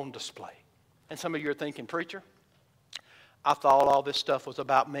on display. And some of you are thinking, preacher, I thought all this stuff was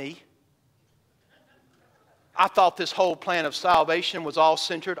about me. I thought this whole plan of salvation was all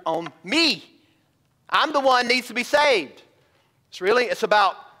centered on me. I'm the one that needs to be saved. It's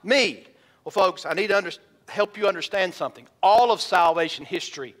about me. Well, folks, I need to help you understand something. All of salvation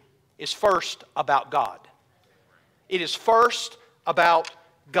history is first about God. It is first about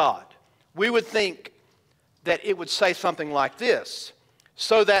God. We would think that it would say something like this,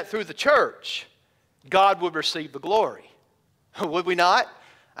 so that through the church, God would receive the glory. Would we not?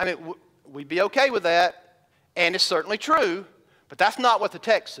 I mean, we'd be okay with that, and it's certainly true, but that's not what the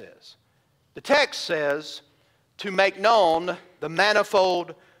text says. The text says to make known the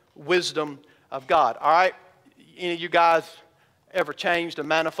manifold wisdom of God. All right? Any of you guys ever changed a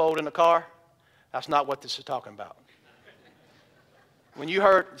manifold in a car? That's not what this is talking about. When you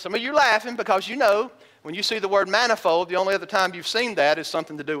heard, some of you laughing because you know, when you see the word manifold, the only other time you've seen that is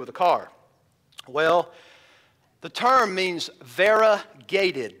something to do with a car. Well, the term means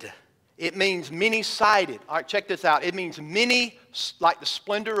variegated. It means many-sided. All right, check this out. It means many, like the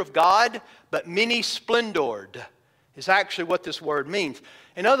splendor of God, but many-splendored. is actually what this word means.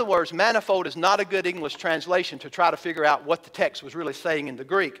 In other words, manifold is not a good English translation to try to figure out what the text was really saying in the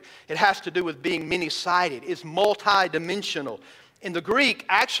Greek. It has to do with being many-sided. It's multi-dimensional. In the Greek,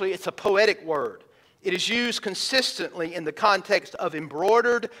 actually, it's a poetic word. It is used consistently in the context of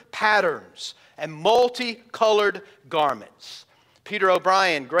embroidered patterns and multicolored garments. Peter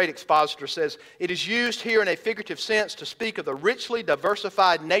O'Brien, great expositor, says, it is used here in a figurative sense to speak of the richly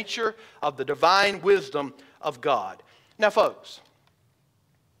diversified nature of the divine wisdom of God. Now, folks,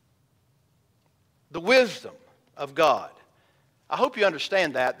 the wisdom of God, I hope you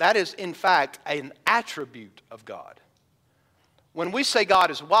understand that. That is, in fact, an attribute of God. When we say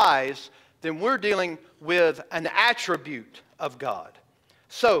God is wise, then we're dealing with an attribute of God.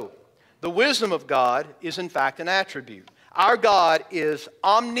 So, the wisdom of God is, in fact, an attribute. Our God is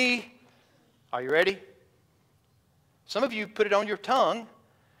are you ready? Some of you put it on your tongue.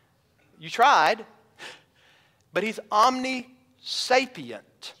 You tried. But he's omnisapient.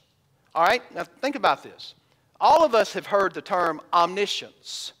 All right? Now think about this. All of us have heard the term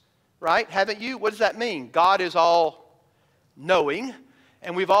omniscience, right? Haven't you? What does that mean? God is all knowing.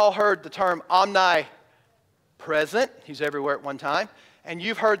 And we've all heard the term omnipresent. He's everywhere at one time. And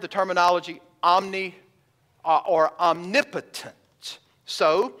you've heard the terminology or omnipotent.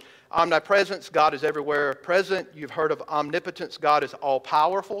 So, omnipresence, God is everywhere present. You've heard of omnipotence, God is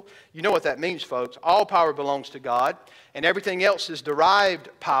all-powerful. You know what that means, folks. All power belongs to God, and everything else is derived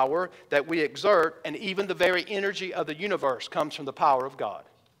power that we exert, and even the very energy of the universe comes from the power of God.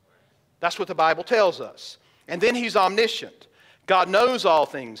 That's what the Bible tells us. And then he's omniscient. God knows all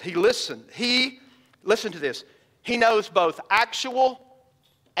things. Listen to this, he knows both actual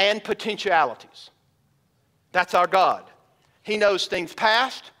and potentialities. That's our God. He knows things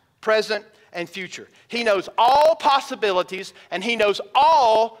past, present, and future. He knows all possibilities, and he knows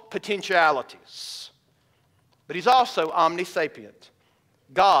all potentialities. But he's also omnisapient.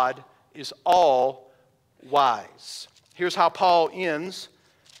 God is all wise. Here's how Paul ends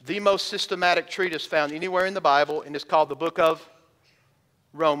the most systematic treatise found anywhere in the Bible, and it's called the book of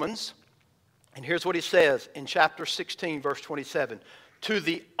Romans. And here's what he says in chapter 16, verse 27. To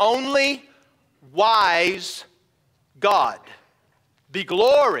the only wise God be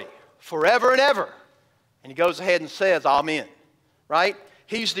glory forever and ever. And he goes ahead and says, Amen. Right?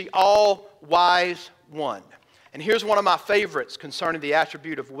 He's the all-wise one. And here's one of my favorites concerning the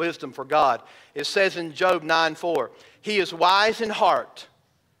attribute of wisdom for God. It says in Job 9:4, he is wise in heart.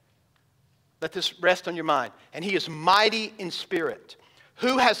 Let this rest on your mind. And he is mighty in spirit.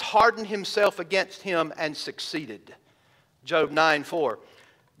 Who has hardened himself against him and succeeded? Job 9:4.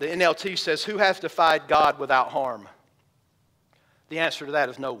 The NLT says, who has defied God without harm? The answer to that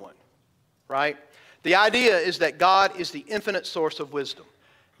is no one, right? The idea is that God is the infinite source of wisdom.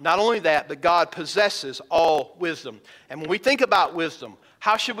 Not only that, but God possesses all wisdom. And when we think about wisdom,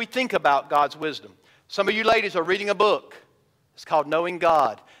 how should we think about God's wisdom? Some of you ladies are reading a book. It's called Knowing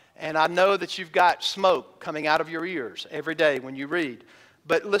God. And I know that you've got smoke coming out of your ears every day when you read.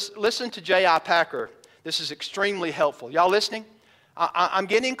 But listen to J.I. Packer. This is extremely helpful. Y'all listening? I'm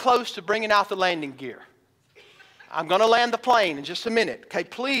getting close to bringing out the landing gear. I'm going to land the plane in just a minute. Okay,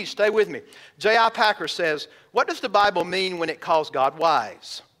 please stay with me. J.I. Packer says, what does the Bible mean when it calls God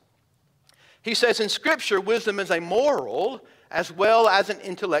wise? He says, in Scripture, wisdom is a moral as well as an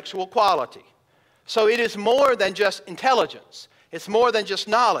intellectual quality. So it is more than just intelligence. It's more than just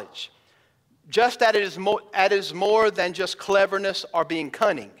knowledge. Just that it is more than just cleverness or being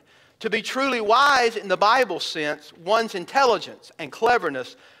cunning. To be truly wise in the Bible sense, one's intelligence and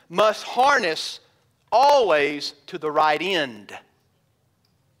cleverness must harness always to the right end.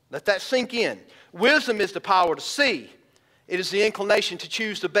 Let that sink in. Wisdom is the power to see. It is the inclination to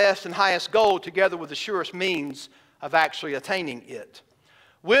choose the best and highest goal together with the surest means of actually attaining it.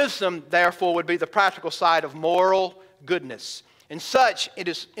 Wisdom, therefore, would be the practical side of moral goodness. In such, it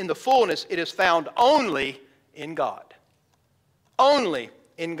is in the fullness, it is found only in God. Only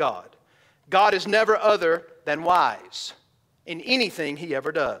in God. God is never other than wise in anything he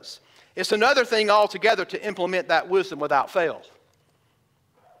ever does. It's another thing altogether to implement that wisdom without fail.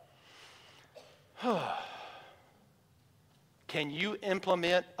 Can you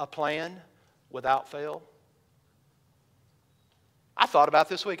implement a plan without fail? I thought about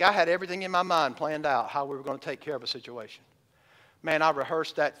this week. I had everything in my mind planned out how we were going to take care of a situation. Man, I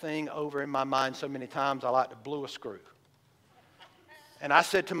rehearsed that thing over in my mind so many times I like to blow a screw. And I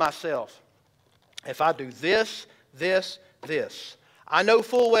said to myself, if I do this, I know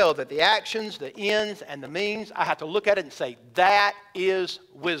full well that the actions, the ends, and the means, I have to look at it and say, that is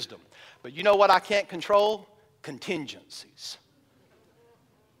wisdom. But you know what I can't control? Contingencies.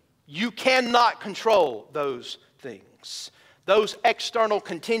 You cannot control those things. Those external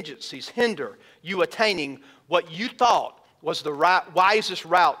contingencies hinder you attaining what you thought was the wisest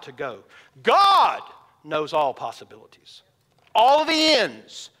route to go. God knows all possibilities, all of the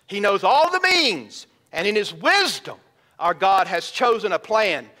ends. He knows all the means. And in His wisdom, our God has chosen a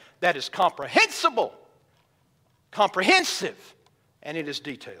plan that is comprehensive, and it is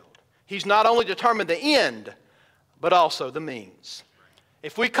detailed. He's not only determined the end, but also the means.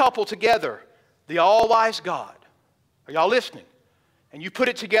 If we couple together the all-wise God, are y'all listening? And you put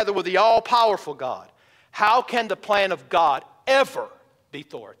it together with the all-powerful God, how can the plan of God ever be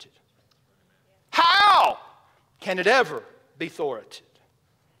thwarted? How can it ever be thwarted?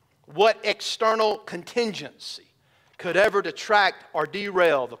 What external contingency could ever detract or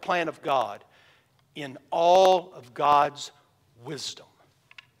derail the plan of God in all of God's wisdom?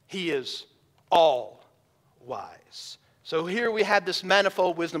 He is all wise. So here we have this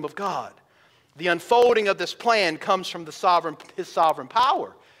manifold wisdom of God. The unfolding of this plan comes from His sovereign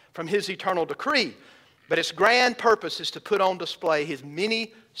power, from His eternal decree. But its grand purpose is to put on display His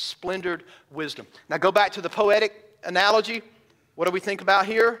many-splendored wisdom. Now go back to the poetic analogy. What do we think about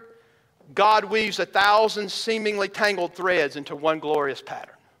here? God weaves 1,000 seemingly tangled threads into one glorious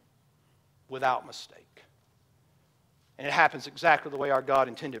pattern without mistake. And it happens exactly the way our God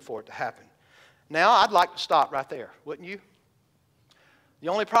intended for it to happen. Now, I'd like to stop right there, wouldn't you? The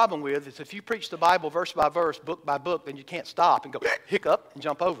only problem with it is if you preach the Bible verse by verse, book by book, then you can't stop and go hiccup and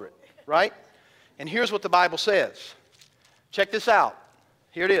jump over it, right? And here's what the Bible says. Check this out.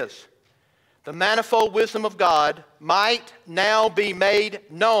 Here it is. The manifold wisdom of God might now be made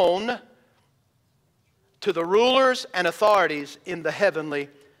known to the rulers and authorities in the heavenly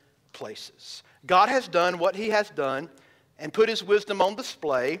places. God has done what He has done and put His wisdom on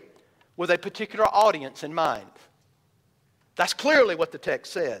display with a particular audience in mind. That's clearly what the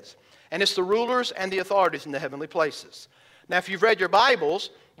text says. And it's the rulers and the authorities in the heavenly places. Now, if you've read your Bibles,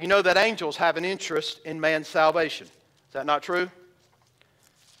 you know that angels have an interest in man's salvation. Is that not true?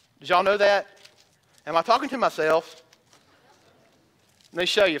 Did y'all know that? Am I talking to myself? Let me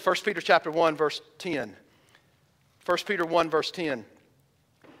show you. 1 Peter chapter 1, verse 10. 1 Peter 1, verse 10.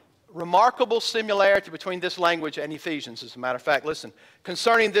 Remarkable similarity between this language and Ephesians, as a matter of fact. Listen,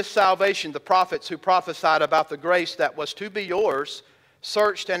 concerning this salvation, the prophets who prophesied about the grace that was to be yours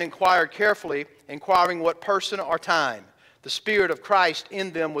searched and inquired carefully, inquiring what person or time the Spirit of Christ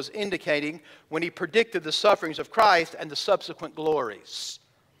in them was indicating when He predicted the sufferings of Christ and the subsequent glories.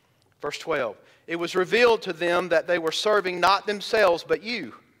 Verse 12. It was revealed to them that they were serving not themselves but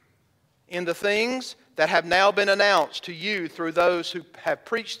you in the things that have now been announced to you through those who have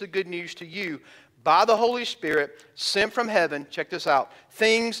preached the good news to you by the Holy Spirit sent from heaven. Check this out.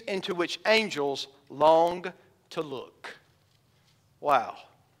 Things into which angels long to look. Wow.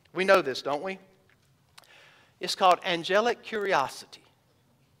 We know this, don't we? It's called angelic curiosity.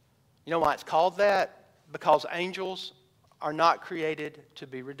 You know why it's called that? Because angels are not created to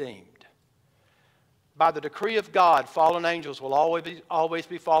be redeemed. By the decree of God, fallen angels will always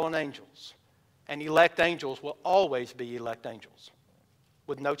be fallen angels. And elect angels will always be elect angels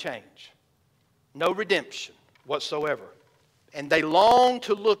with no change, no redemption whatsoever. And they long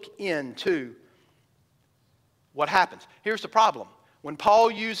to look into what happens. Here's the problem. When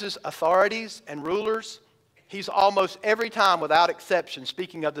Paul uses authorities and rulers, he's almost every time without exception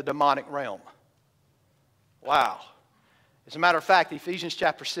speaking of the demonic realm. Wow. As a matter of fact, Ephesians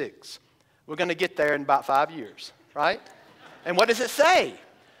chapter 6, we're going to get there in about 5 years, right? And what does it say?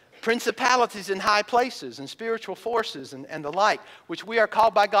 Principalities in high places and spiritual forces and the like, which we are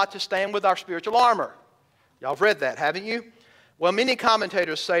called by God to stand with our spiritual armor. Y'all have read that, haven't you? Well, many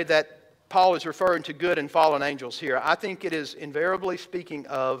commentators say that Paul is referring to good and fallen angels here. I think it is invariably speaking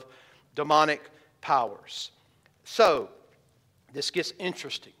of demonic powers. So, this gets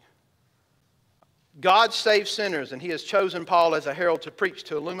interesting. God saves sinners, and He has chosen Paul as a herald to preach,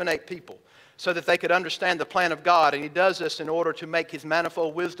 to illuminate people, so that they could understand the plan of God. And He does this in order to make His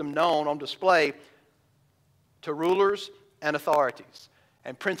manifold wisdom known on display to rulers and authorities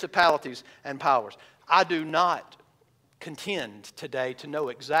and principalities and powers. I do not contend today to know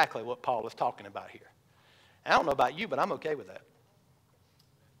exactly what Paul is talking about here. I don't know about you, but I'm okay with that.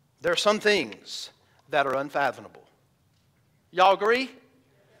 There are some things that are unfathomable. Y'all agree?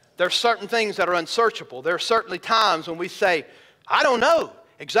 There are certain things that are unsearchable. There are certainly times when we say, I don't know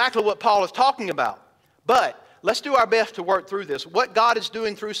exactly what Paul is talking about. But let's do our best to work through this. What God is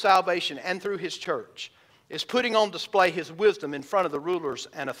doing through salvation and through His church is putting on display His wisdom in front of the rulers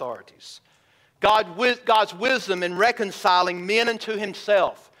and authorities. God's wisdom in reconciling men unto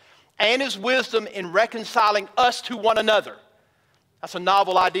Himself, and His wisdom in reconciling us to one another. That's a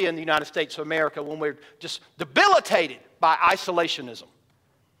novel idea in the United States of America when we're just debilitated by isolationism.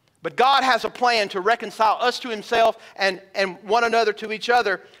 But God has a plan to reconcile us to himself and one another to each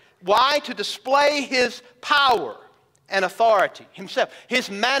other. Why? To display his power and authority himself,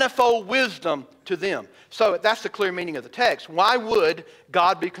 his manifold wisdom to them. So that's the clear meaning of the text. Why would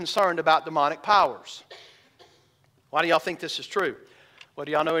God be concerned about demonic powers? Why do y'all think this is true? Well,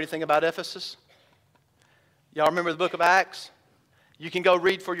 do y'all know anything about Ephesus? Y'all remember the book of Acts? You can go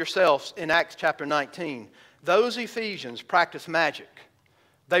read for yourselves in Acts chapter 19. Those Ephesians practiced magic.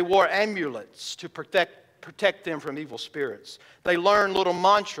 They wore amulets to protect them from evil spirits. They learned little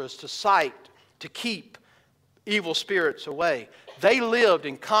mantras to cite, to keep evil spirits away. They lived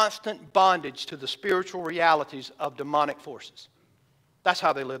in constant bondage to the spiritual realities of demonic forces. That's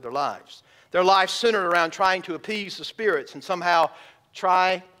how they lived their lives. Their lives centered around trying to appease the spirits and somehow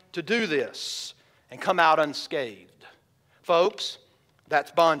try to do this and come out unscathed. Folks,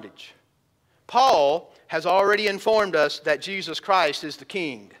 that's bondage. Paul has already informed us that Jesus Christ is the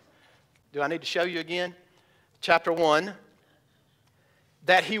King. Do I need to show you again? Chapter 1.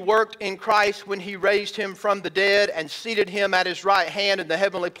 That he worked in Christ when he raised him from the dead and seated him at his right hand in the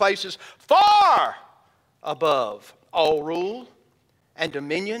heavenly places, far above all rule and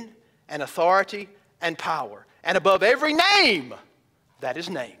dominion and authority and power, and above every name that is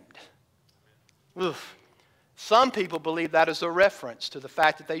named. Oof. Some people believe that is a reference to the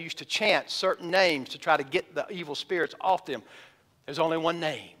fact that they used to chant certain names to try to get the evil spirits off them. There's only one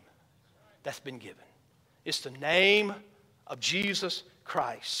name that's been given. It's the name of Jesus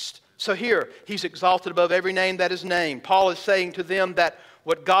Christ. So here, he's exalted above every name that is named. Paul is saying to them that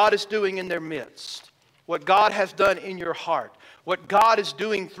what God is doing in their midst, what God has done in your heart, what God is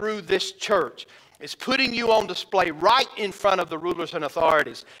doing through this church, is putting you on display right in front of the rulers and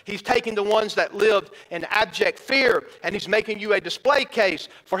authorities. He's taking the ones that lived in abject fear, and he's making you a display case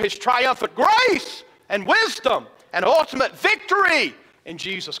for his triumphant grace and wisdom and ultimate victory in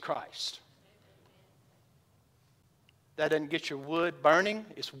Jesus Christ. That doesn't get your wood burning.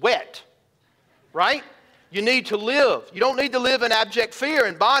 It's wet, right? You need to live. You don't need to live in abject fear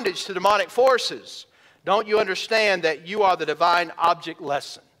and bondage to demonic forces. Don't you understand that you are the divine object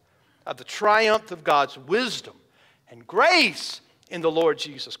lesson of the triumph of God's wisdom and grace in the Lord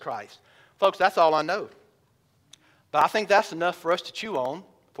Jesus Christ? Folks, that's all I know. But I think that's enough for us to chew on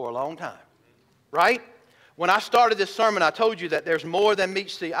for a long time, right? When I started this sermon, I told you that there's more than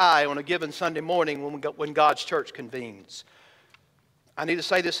meets the eye on a given Sunday morning when God's church convenes. I need to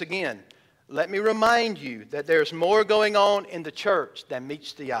say this again. Let me remind you that there's more going on in the church than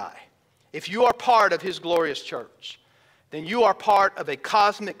meets the eye. If you are part of his glorious church, then you are part of a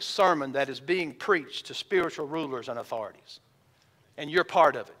cosmic sermon that is being preached to spiritual rulers and authorities. And you're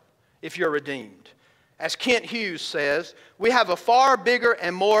part of it if you're redeemed. As Kent Hughes says, we have a far bigger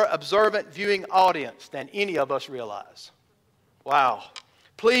and more observant viewing audience than any of us realize. Wow.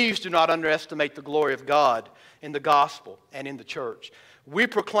 Please do not underestimate the glory of God in the gospel and in the church. We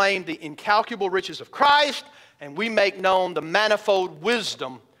proclaim the incalculable riches of Christ, and we make known the manifold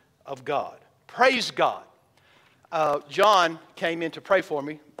wisdom of God. Praise God. John came in to pray for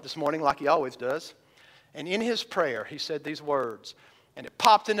me this morning like he always does. And in his prayer, he said these words. And it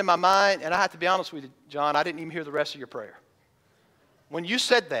popped into my mind, and I have to be honest with you, John, I didn't even hear the rest of your prayer. When you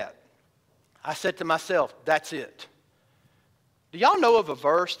said that, I said to myself, that's it. Do y'all know of a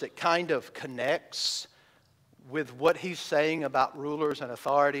verse that kind of connects with what he's saying about rulers and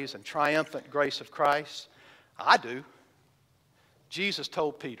authorities and triumphant grace of Christ? I do. Jesus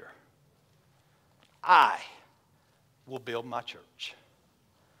told Peter, I will build my church,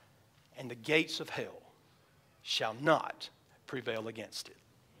 and the gates of hell shall not prevail against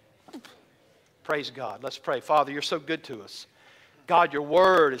it. Praise God. Let's pray. Father, you're so good to us. God, your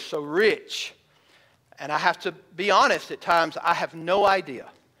word is so rich. And I have to be honest, at times I have no idea.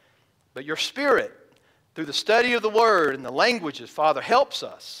 But your Spirit, through the study of the word and the languages, Father, helps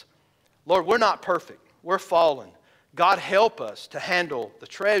us. Lord, we're not perfect. We're fallen. God, help us to handle the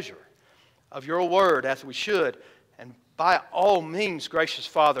treasure of your word as we should. And by all means, gracious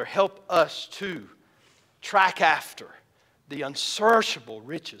Father, help us to track after the unsearchable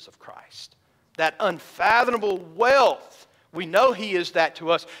riches of Christ, that unfathomable wealth. We know he is that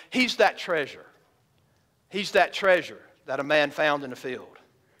to us. He's that treasure. He's that treasure that a man found in a field,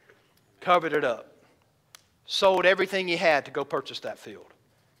 covered it up, sold everything he had to go purchase that field.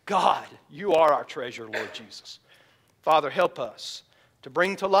 God, you are our treasure, Lord Jesus. Father, help us to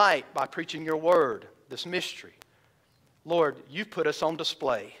bring to light by preaching your word this mystery. Lord, you've put us on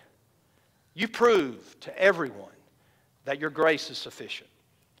display. You prove to everyone that your grace is sufficient,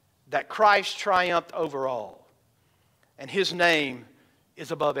 that Christ triumphed over all. and his name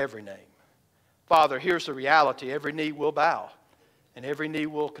is above every name. Father, here's the reality. Every knee will bow, and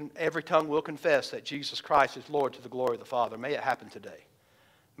every tongue will confess that Jesus Christ is Lord to the glory of the Father. May it happen today.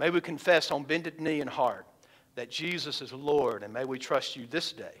 May we confess on bended knee and heart that Jesus is Lord, and may we trust you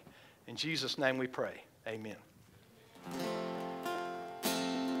this day. In Jesus' name we pray. Amen.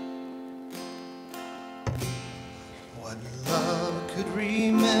 What love could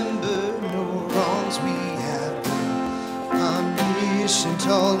remember, no wrongs we have done. Omniscient,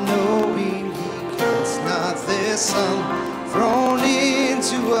 all-knowing, he counts not their sum. Thrown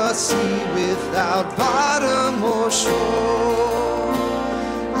into a sea without bottom or shore.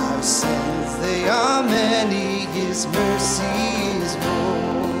 Our sins, they are many, his mercy is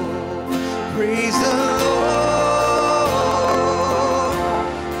more. Praise the Lord,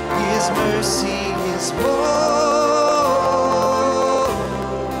 his mercy is more.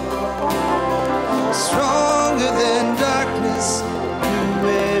 Stronger than darkness, new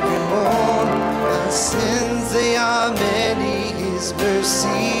every morn. Our sins, they are many, his mercy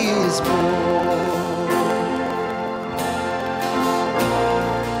is more.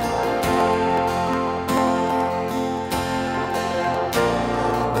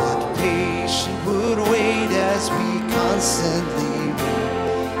 What patient would wait as we constantly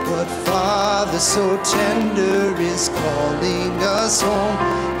wait? What Father so tender is calling us home?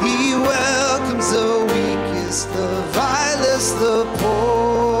 He welcomes the weakest, the vilest, the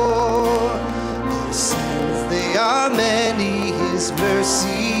poor. Our sins, they are many, his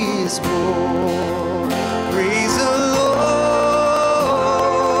mercy is more. Praise the Lord,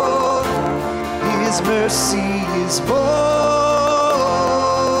 his mercy is more.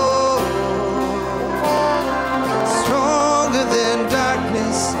 Stronger than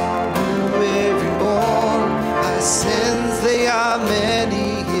darkness, new every morn. Our sins, they are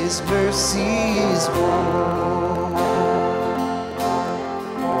many, his mercy is more.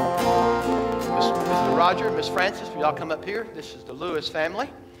 Mr. Roger, Miss Francis, will y'all come up here? This is the Lewis family,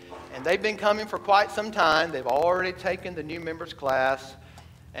 and they've been coming for quite some time. They've already taken the new members class,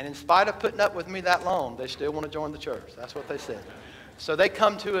 and in spite of putting up with me that long, they still want to join the church. That's what they said. So they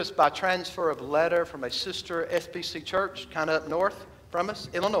come to us by transfer of letter from a sister SBC church kind of up north from us,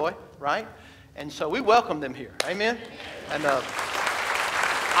 Illinois, right? And so we welcome them here. Amen? And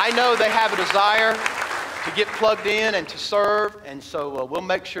I know they have a desire to get plugged in and to serve, and so we'll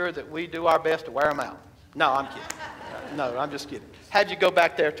make sure that we do our best to wear them out. No, I'm kidding. No, I'm just kidding. Had you go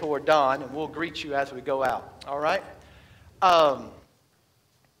back there toward Don, and we'll greet you as we go out. All right?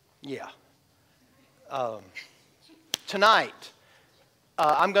 Tonight,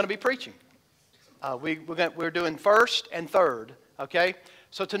 I'm going to be preaching. We're doing first and third, okay?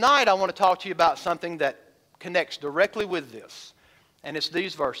 So tonight, I want to talk to you about something that connects directly with this, and it's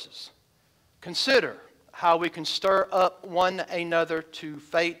these verses. Consider how we can stir up one another to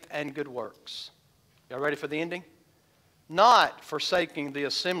faith and good works. Y'all ready for the ending? Not forsaking the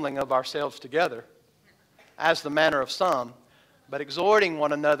assembling of ourselves together, as the manner of some, but exhorting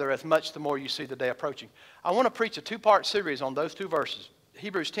one another as much the more you see the day approaching. I want to preach a two-part series on those two verses,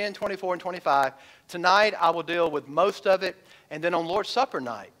 Hebrews 10, 24 and 25. Tonight, I will deal with most of it, and then on Lord's Supper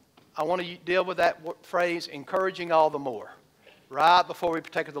night, I want to deal with that phrase, encouraging all the more, right before we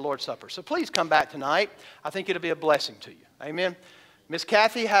partake of the Lord's Supper. So please come back tonight. I think it'll be a blessing to you. Amen. Miss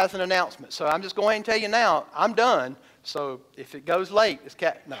Kathy has an announcement, so I'm just going to tell you now, I'm done. So if it goes late,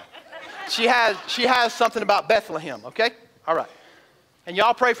 no. She has something about Bethlehem, okay? All right. And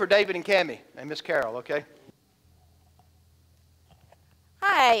y'all pray for David and Cammie and Miss Carol, okay?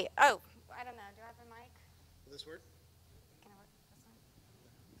 Hi. Oh, I don't know. Do I have a mic? Will this work? Can I work this one?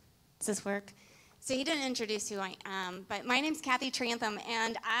 Does this work? So he didn't introduce who I am, but my name's Kathy Trantham,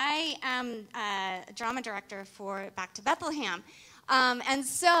 and I am a drama director for Back to Bethlehem. And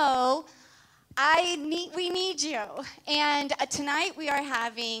so we need you. And tonight we are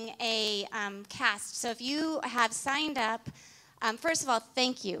having a cast. So if you have signed up, first of all,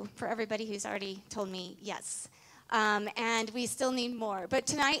 thank you for everybody who's already told me yes. And we still need more. But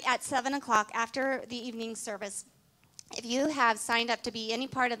tonight at 7 o'clock after the evening service, if you have signed up to be any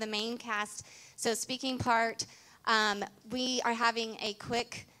part of the main cast, so speaking part, we are having a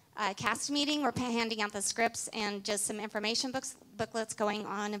quick cast meeting. We're handing out the scripts and just some information booklets going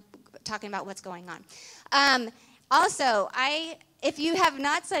on, talking about what's going on. Also, if you have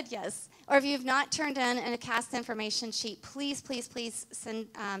not said yes, or if you have not turned in a cast information sheet, please, please, please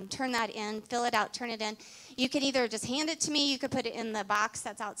turn that in, fill it out, turn it in. You can either just hand it to me, you could put it in the box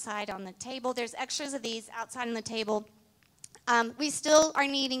that's outside on the table. There's extras of these outside on the table. We still are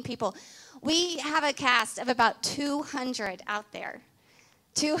needing people. We have a cast of about 200 out there.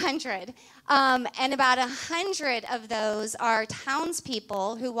 200. And about 100 of those are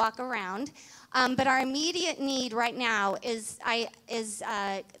townspeople who walk around. But our immediate need right now is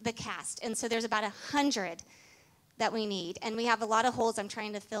the cast. And so there's about 100 that we need. And we have a lot of holes I'm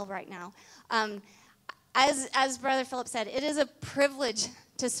trying to fill right now. As Brother Philip said, it is a privilege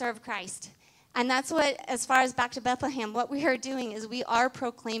to serve Christ. And that's what, as far as Back to Bethlehem, what we are doing is we are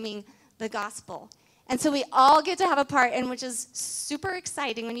proclaiming the gospel. And so we all get to have a part, and which is super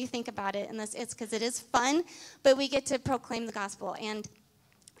exciting when you think about it. And it's because it is fun, but we get to proclaim the gospel. And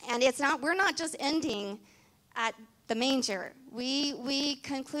we're not just ending at the manger. We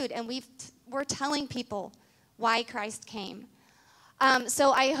conclude, and we're telling people why Christ came.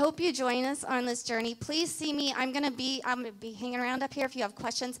 So I hope you join us on this journey. Please see me. I'm gonna be hanging around up here if you have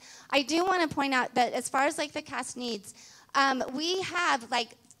questions. I do want to point out that as far as like the cast needs, we have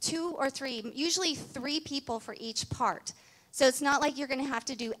like 2 or 3, usually 3 people for each part. So it's not like you're gonna have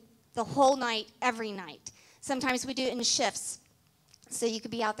to do the whole night every night. Sometimes we do it in shifts, so you could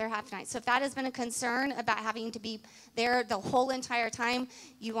be out there half night. So if that has been a concern about having to be there the whole entire time,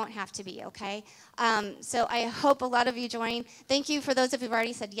 you won't have to be, okay? So I hope a lot of you join. Thank you for those of you who've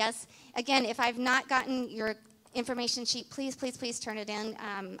already said yes. Again, if I've not gotten your information sheet, please, please, please turn it in.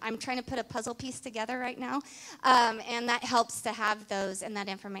 I'm trying to put a puzzle piece together right now, and that helps to have those and that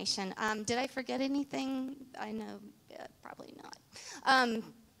information. Did I forget anything? I know, probably not.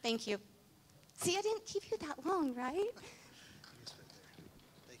 Thank you. See, I didn't keep you that long, right?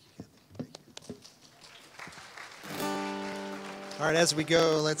 All right, as we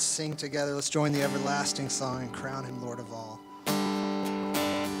go, let's sing together. Let's join the everlasting song and crown him Lord of all.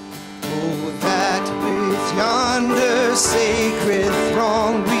 Oh, that with yonder sacred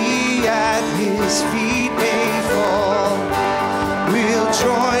throng we at his feet